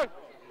 let's go.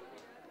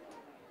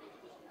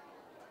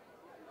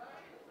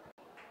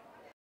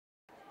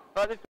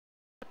 Right, this.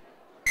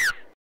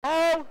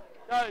 Hold,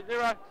 go,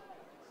 0.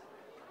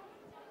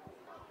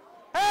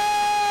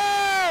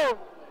 Hold!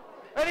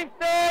 Let him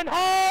stand,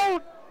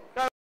 hold!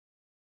 Go.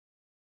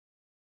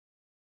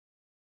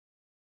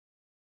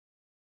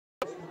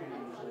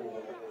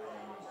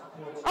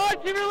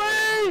 Archie,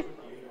 release!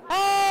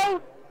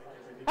 Hold!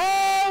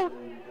 Hold!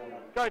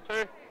 Go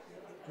 2.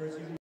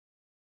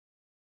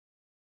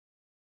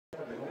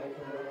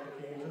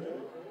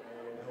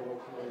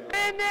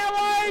 Stand there,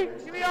 way!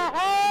 Give me a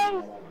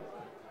hold!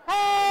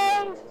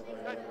 Hold!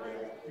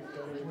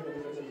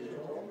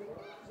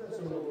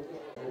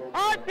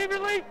 Archie,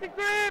 release the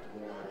grip!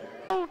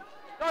 Hold!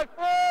 Go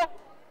 4!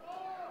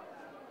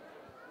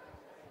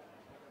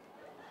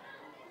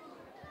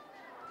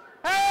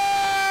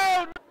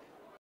 Hold!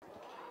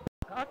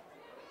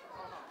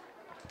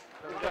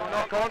 We've got a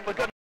knock on. We've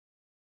got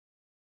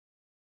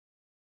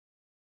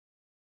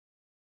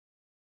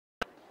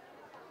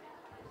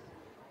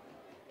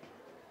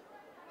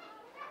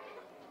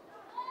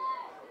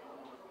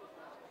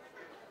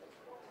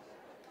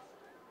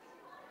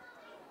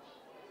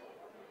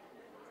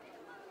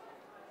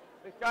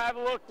Let's go have a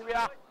look, here we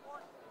are.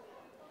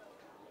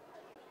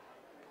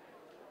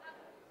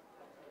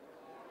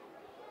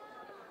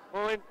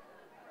 Pull in.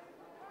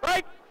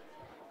 Break!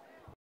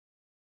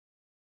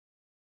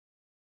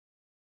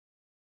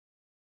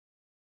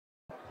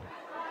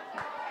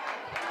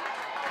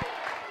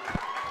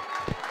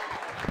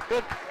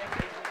 Good.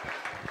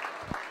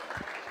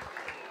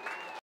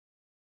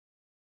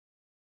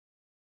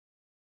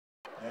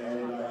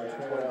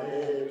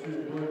 And to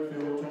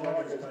Bloomfield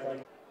Tigers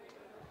taking.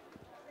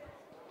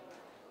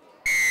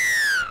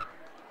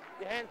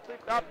 Your hands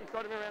slipped up, you've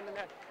got him around the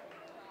neck.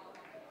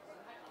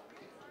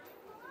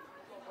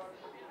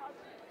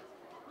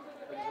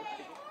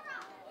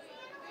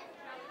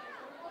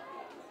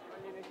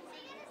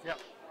 Yep.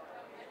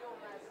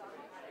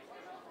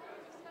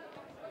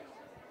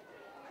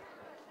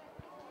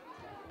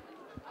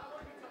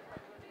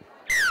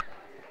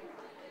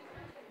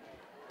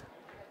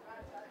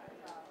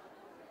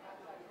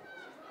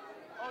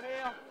 On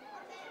here.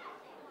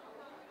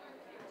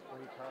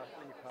 When you pass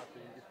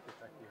it, you just step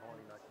back behind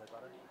him, okay,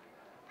 butter?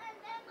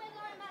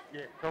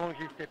 Yeah, so long as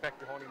you step back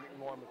behind him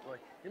in line with me.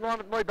 In line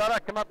with me, butter.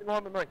 Come up in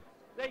line with me.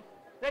 See?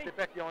 Step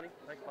back behind him.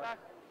 Thanks, mate.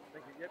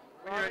 Thank you. Yep.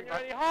 When you're ready, When you're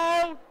mate. ready,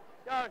 hold!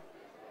 Go.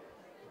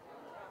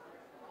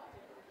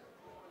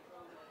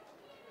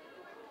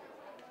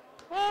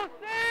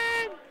 Force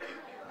in!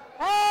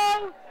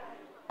 Hold!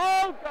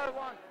 Hold! Go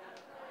 1.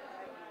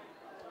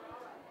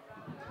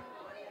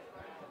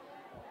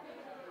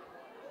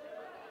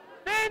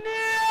 Stand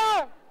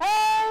there!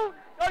 Hold!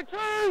 Go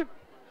 2!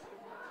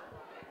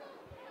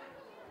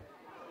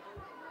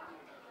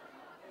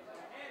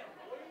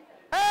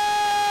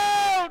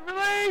 Hold!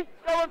 Release!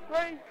 Go on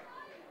 3!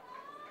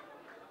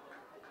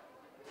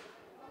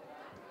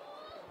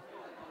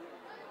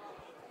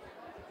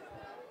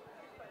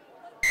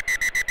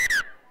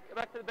 Go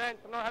back to the bench.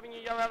 I'm not having you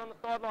yell out on the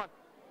sideline.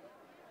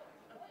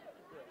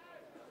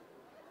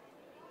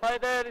 Play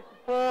there. This is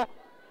 4.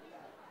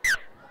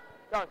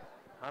 Go.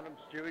 Hunt them,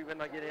 Stewie, when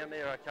they get down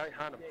there, okay?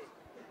 Hunt them.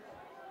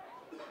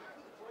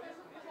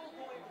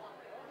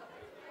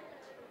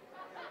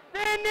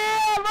 Stand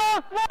there.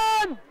 Last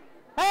one.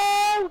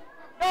 Hold.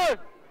 Go.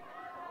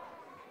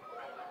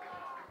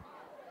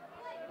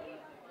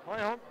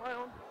 Play on, play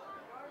on.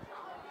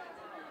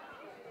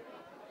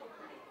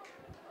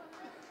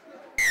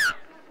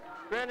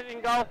 Grounded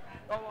in goal.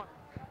 Go on.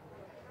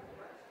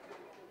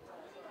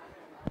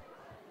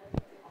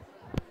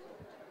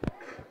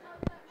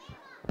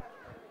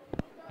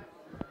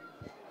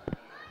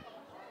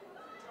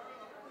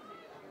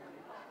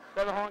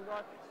 Go behind,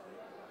 guys.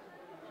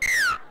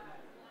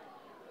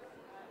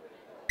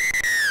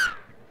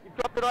 You've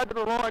dropped it over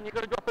the line. You've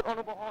got to drop it on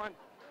or behind.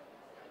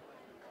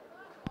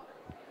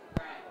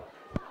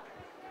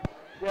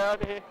 Yeah,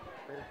 over here.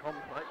 Bit of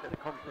comms, mate, bit of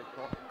comms next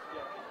time.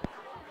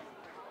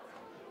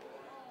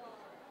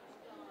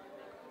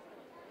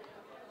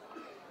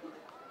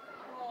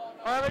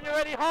 Alright, when you're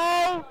ready,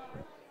 hold!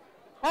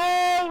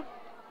 Hold!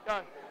 Go.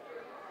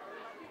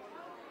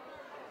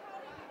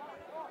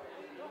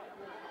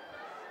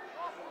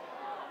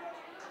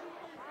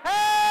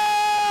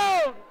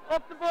 Hold!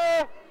 Off the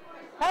ball!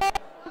 Hold!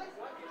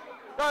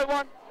 Go,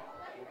 one.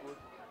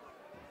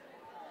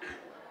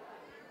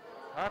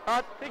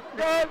 Hard, 6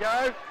 to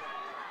go.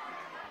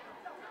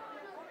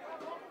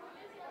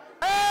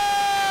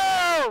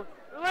 Hold!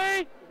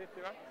 Release! Is this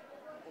 0?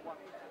 Or 1?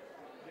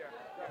 0.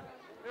 Go.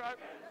 0.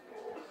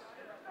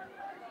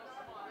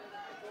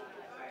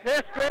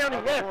 Yes,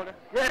 grounding, yes.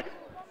 Yes.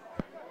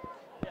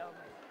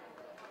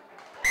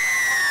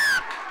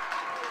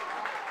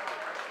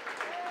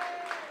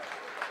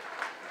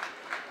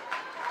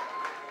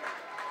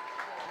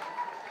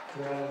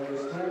 The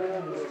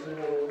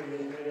score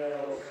is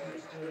now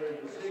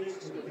 16-6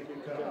 to the Pick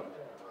Cup.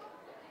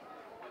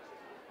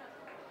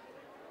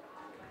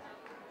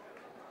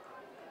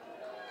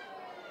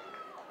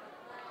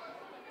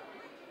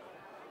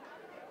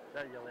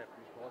 Don't yell out for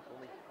your side for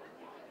me.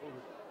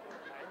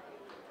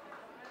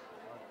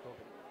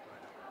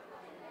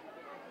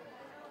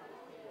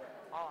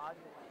 Oh, I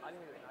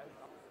didn't even know.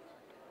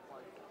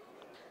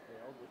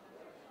 Yeah, all good.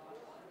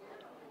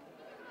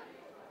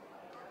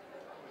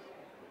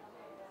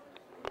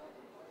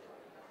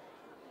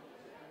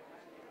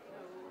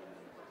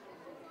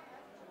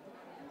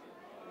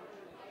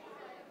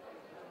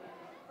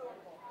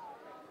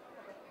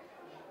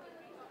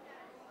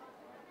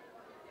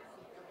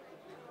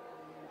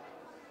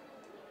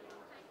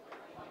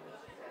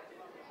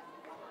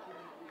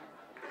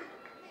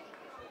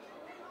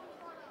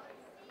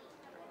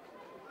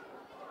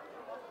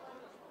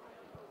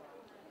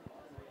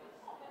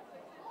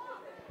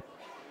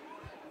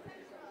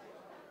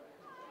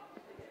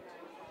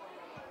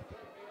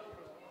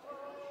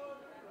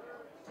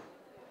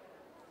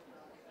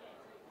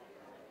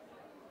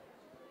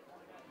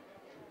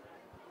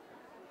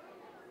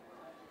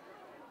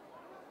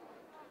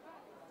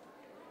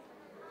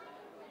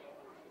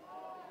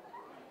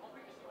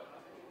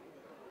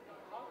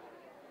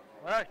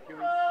 Well, should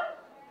we?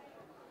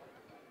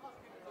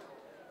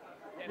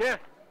 Yeah.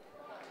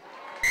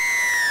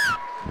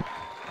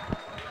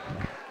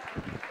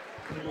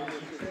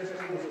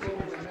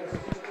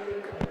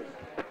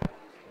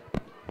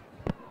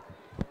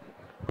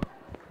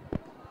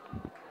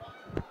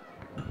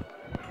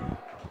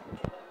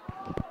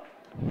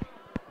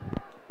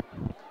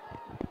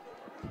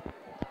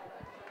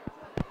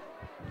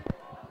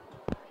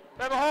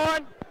 Stay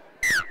behind.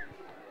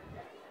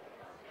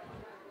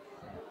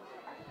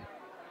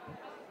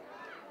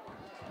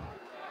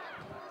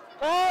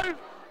 Hold!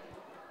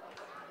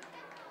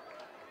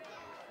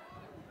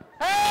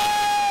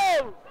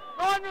 Hold!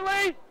 Line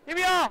release! Here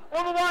we are,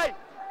 all the way.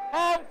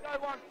 Hold, go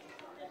one.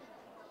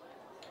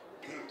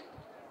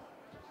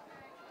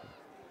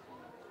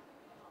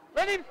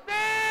 Let him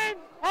stand!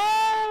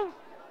 Hold!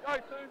 Go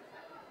two.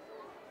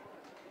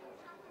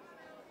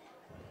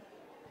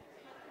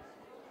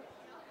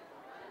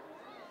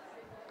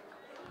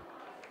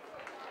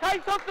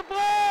 Chase off the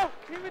ball!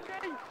 Give it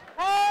in!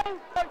 Hold!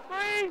 Go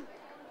three!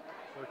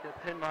 Look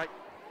at 10, mate.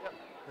 Yep.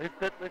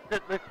 Lift it, lift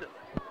it, lift it.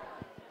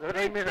 13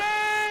 Big minutes.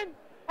 stand!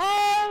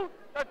 Hold!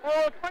 Go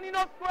forward, 20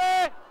 not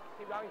square!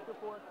 Keep going to the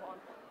forward time.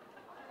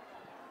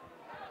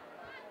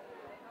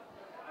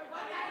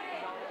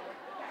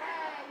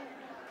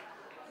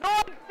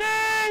 Not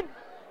stand!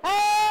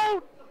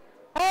 Hold!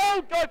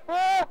 Hold! Go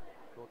four!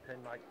 Score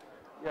 10, mate.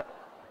 Yep.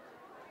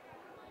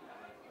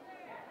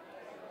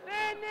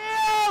 Stand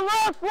now!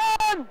 Last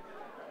one!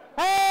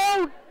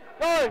 Hold!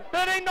 Go!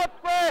 13 not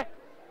square!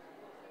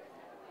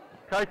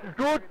 Case is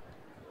good.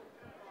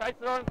 Chase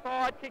it on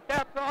side, kicked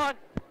outside.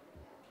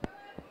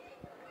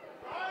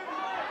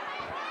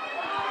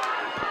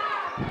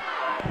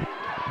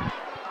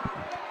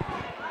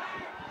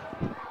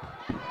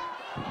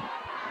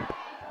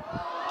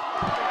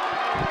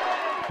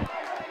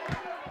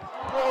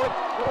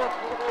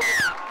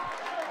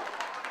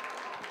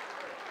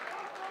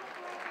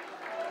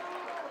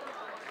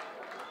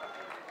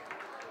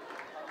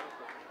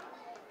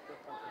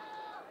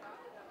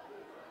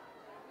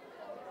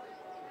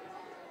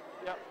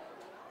 Yep.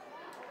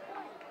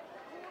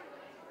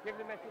 Give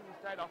the message and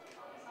straight off.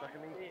 Suck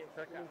him in,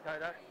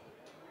 Toto.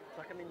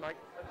 Suck him in, mate.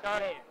 Let's go.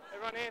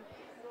 Everyone in.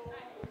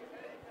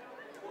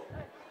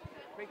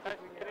 Big coach,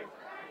 get in.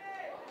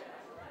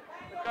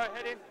 Let's go,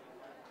 head in.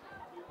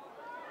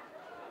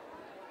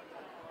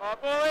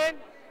 Alright, ball in.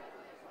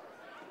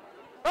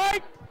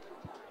 Right!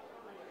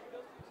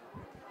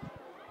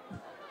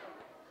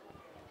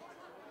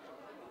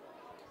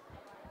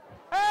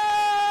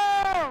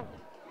 Oh!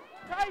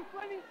 Chase,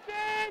 let him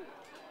stand!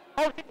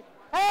 Hold it.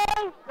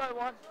 Hold! Go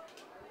one.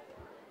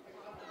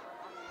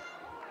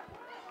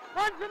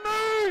 Run to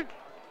move!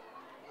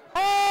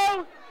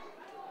 Hold!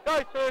 Go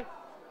two.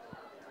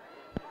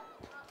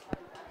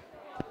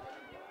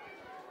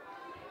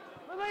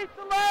 Release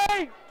the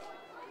legs!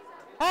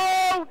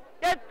 Hold!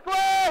 Get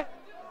square!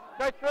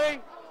 Go 3.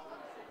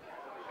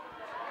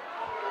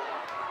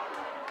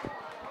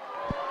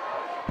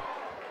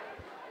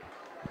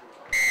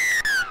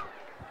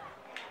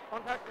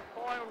 Contact is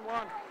fly on 1.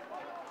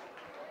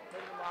 Go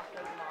to the mark, go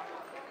to the mark.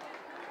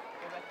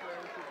 Go back to where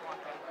we should mark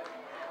out.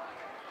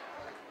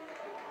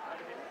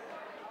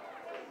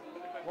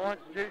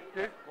 Lines, Stu.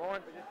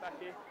 Lines. We're just back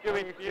here. Stu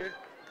in, Stu.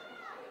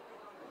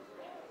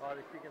 Oh,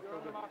 the chicken's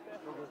still good.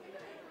 Still good.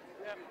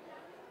 Yep.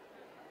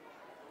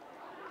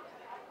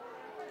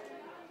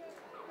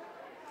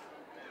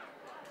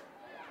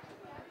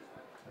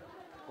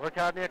 Work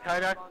hard now,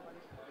 Kato.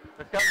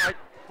 Let's go, mate.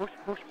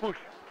 Push.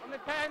 On the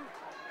 10.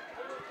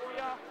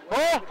 Yeah.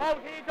 Oh! Hold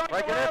here, don't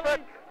Make go an effort.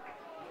 early.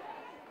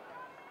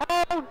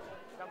 Hold!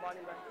 Jump on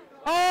him, bro.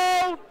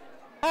 Hold!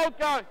 Hold,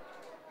 go!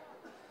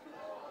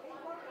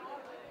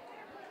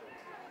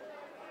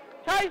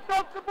 Chase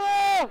off the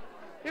ball!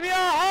 Here we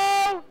are,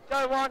 hold!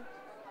 Go 1.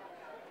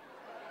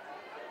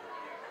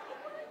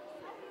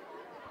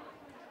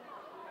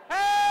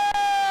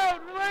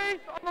 Held!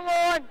 Release on the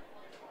line!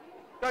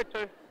 Go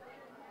 2.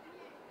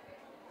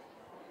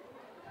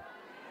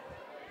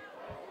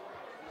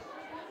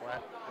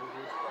 Flat. Still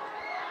good.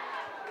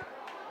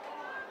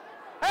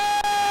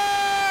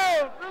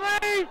 Hold!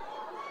 Release!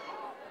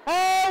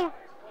 Hold!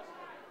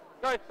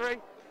 Go 3.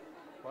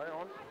 Play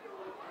on.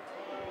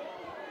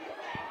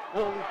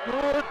 All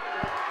good.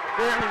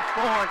 Down in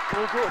fine.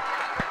 All good.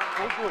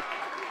 All good.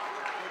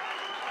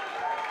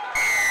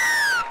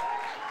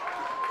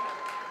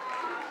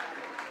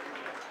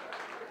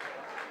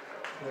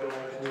 So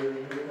to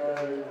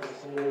Lithgow, the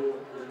score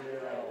is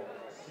now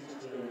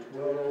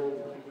 16-12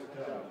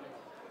 Lithgow.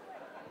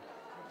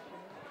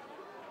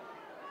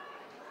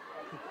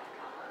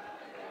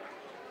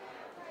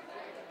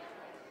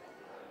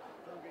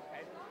 Doing good,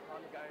 Caden.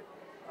 Time to go.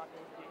 Back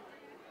in here.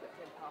 Let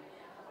him come.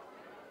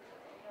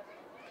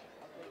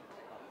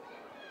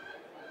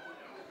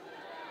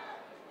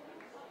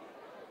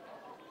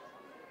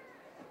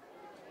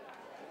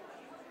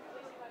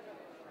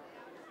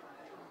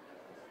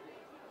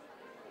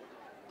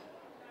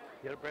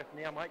 Get a breath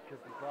now, mate, because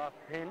this last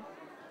 10 is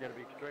going to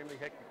be extremely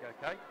hectic,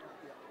 okay?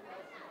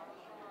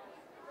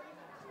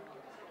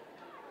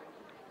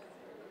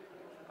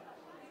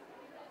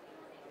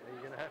 Now you're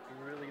going to have to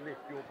really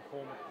lift your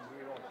performance from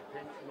here on.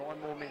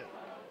 9 more minutes.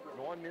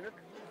 9 minutes,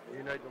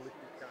 you need to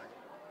lift this game.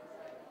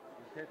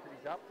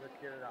 Intensity's up, let's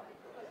get it up.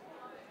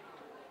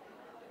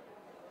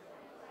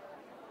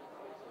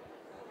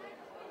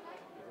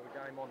 We've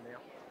got a game on now.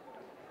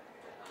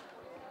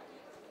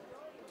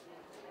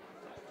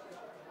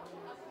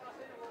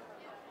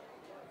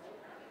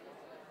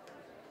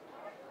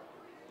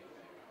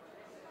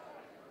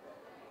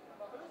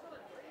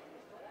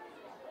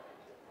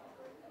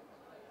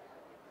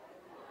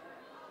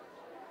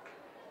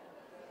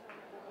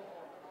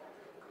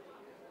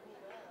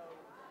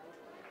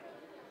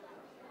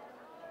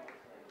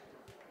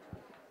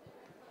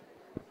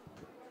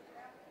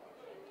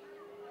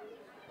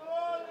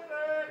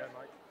 Go,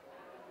 mate.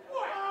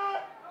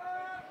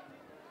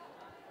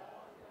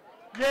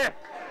 Yes!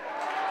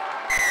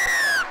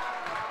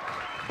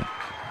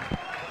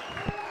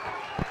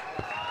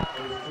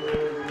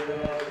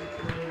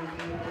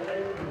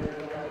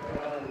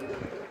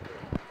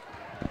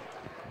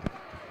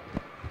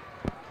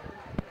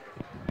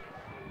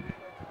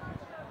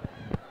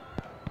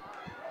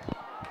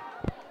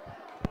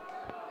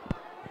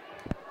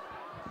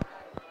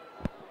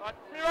 Right,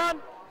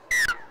 2-1.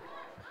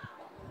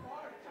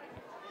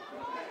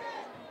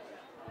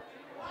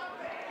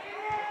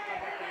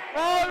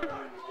 Hold!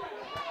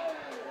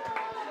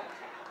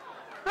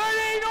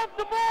 13 off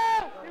the ball!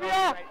 Here we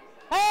are!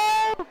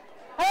 Hold!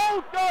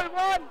 Hold, go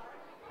 1!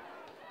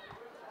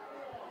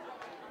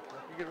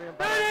 You get around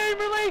back. 13,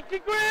 release your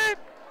grip!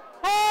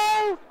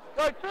 Hold!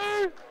 Go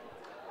 2!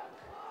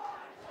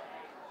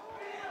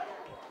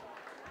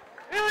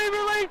 Illy,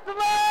 release the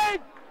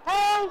legs!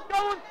 Hold! Go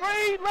on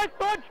 3! Left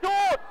side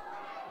short!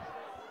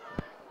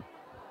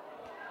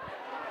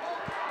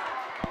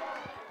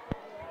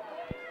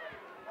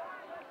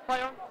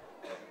 Play on.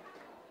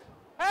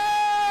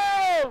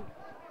 Hold!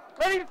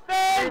 Let him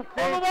stand!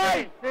 On the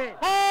way! Stand.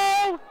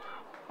 Hold!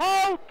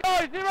 Hold! Go!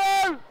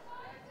 0!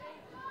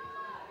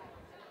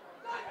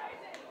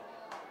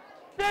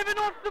 7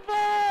 off the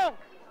ball!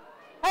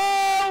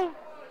 Hold!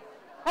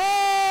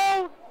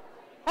 Hold!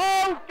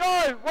 Hold!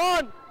 Go!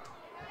 1!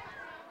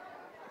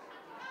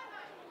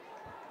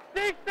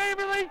 16,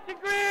 release your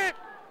grip!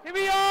 Here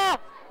we are!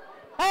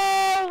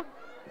 Hold!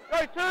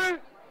 Go 2!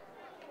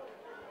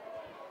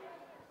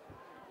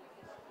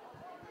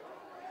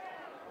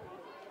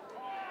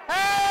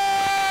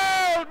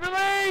 Hold!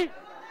 Release!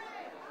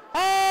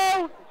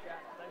 Hold!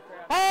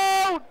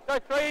 Hold! Go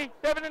 3,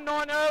 7 and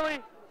 9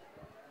 early.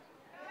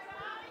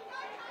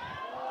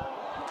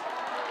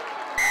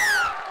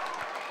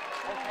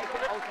 I'll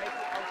take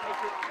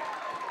it.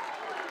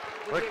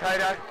 Work,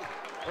 Kato.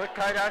 Work,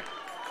 Kato.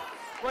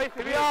 Please,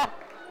 here we are.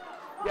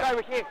 Yeah,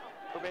 we're here.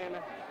 We're being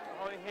there.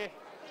 Holding here.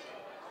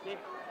 Here.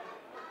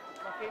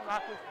 Marking,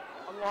 Marcus.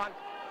 On line.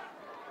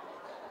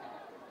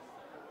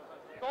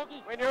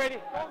 When you're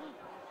ready.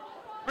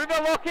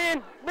 River, lock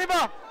in.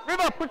 River,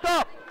 push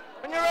up.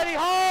 When you're ready,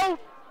 hold.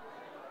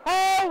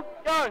 Hold,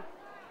 go.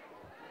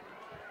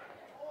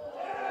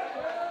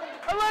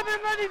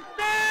 11, ready,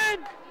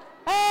 stand.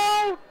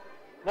 Hold.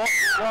 Lock.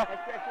 No,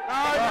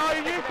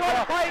 you try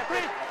to play it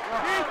quick.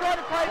 You try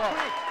to play it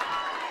quick.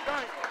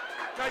 Don't.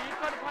 No, you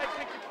try to play it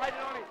quick. You played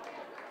it on him.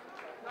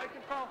 No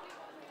control.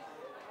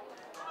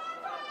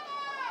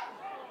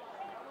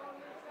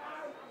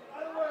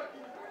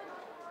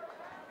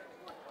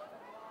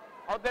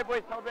 Hold there,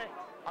 boys. Hold there.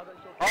 Hold it,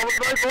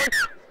 boys.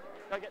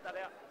 Go get that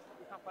out.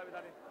 You can't play with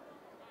that in.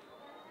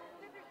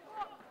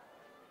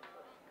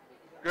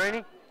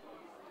 Greenie,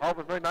 hold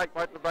with me, mate.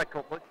 Wait for the break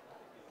call, please.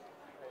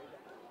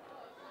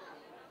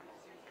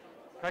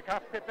 Take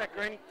half step back,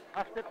 Greenie.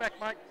 Half step back,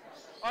 mate.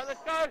 All right,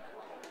 let's go.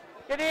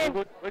 Get in.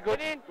 We're good.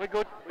 Get in. We're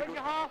good. Bring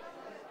your half.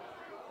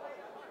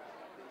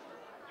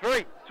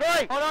 Three.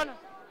 Hold on.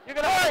 You're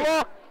going to have to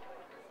lock.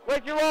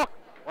 Where's your lock?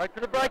 Wait for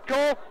the break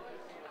call.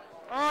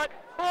 All right.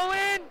 Pull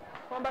in.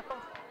 Come on, back on.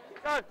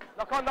 Go.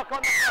 Knock on. Knock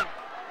on.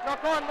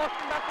 Lock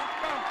him back on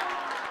scrum.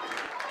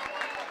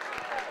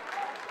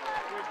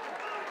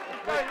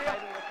 Go, yeah.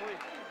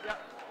 Yep.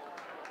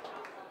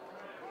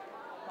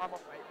 Time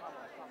off, mate.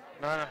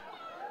 Time off. No.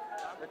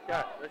 Let's go.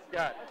 Let's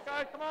go.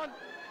 Come on.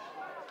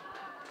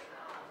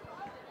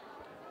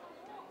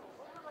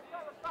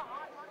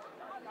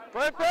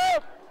 Break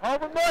call.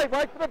 Hold with me.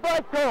 Wait for the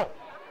break call.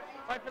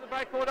 Wait for the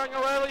break call. Don't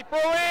go early.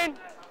 Pull in.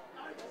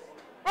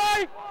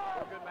 Break.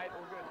 All good, mate.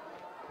 All good.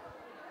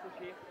 Push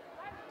here.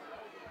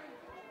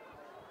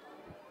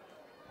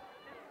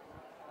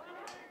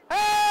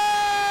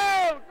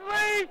 Hold!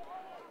 Release!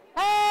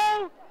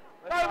 Hold!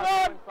 Go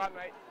on! Front,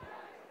 mate.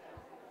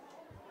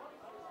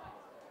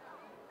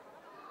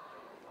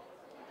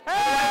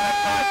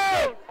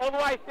 Hold! All the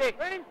way, 6.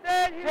 Let him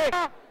stand here. 6.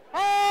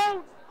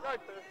 Hold! Go, 2.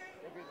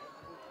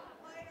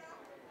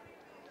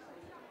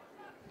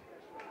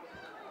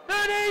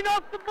 13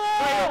 off the ball!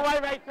 3 all the way,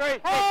 mate. 3.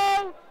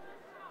 Hold!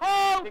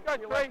 Hold! Go,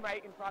 3. Left,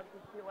 mate, in front. To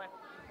your left.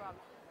 In front.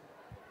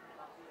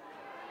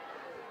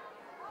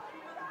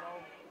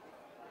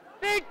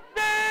 16!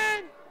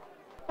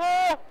 4!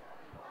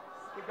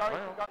 Keep going,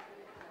 keep going.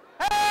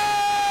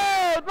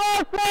 Hold!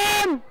 Last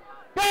one!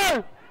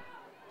 Go!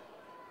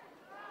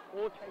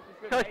 Oh, chase is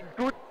good, Chase is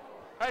good.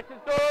 Chase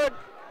is good.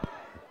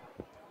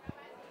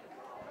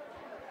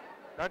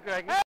 Don't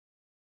drag it.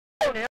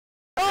 Hold! 1,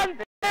 1.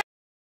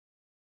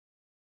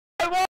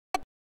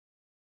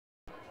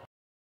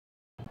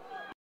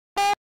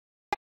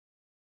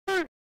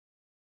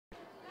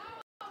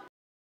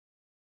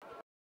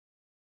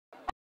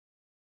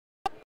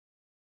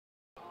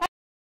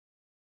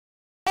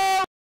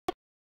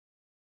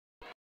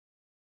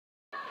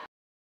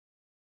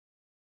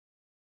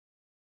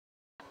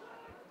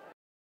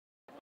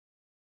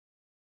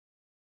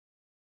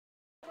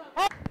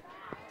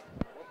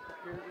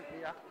 Opportunity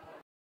here.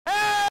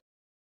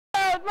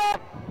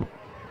 Hold!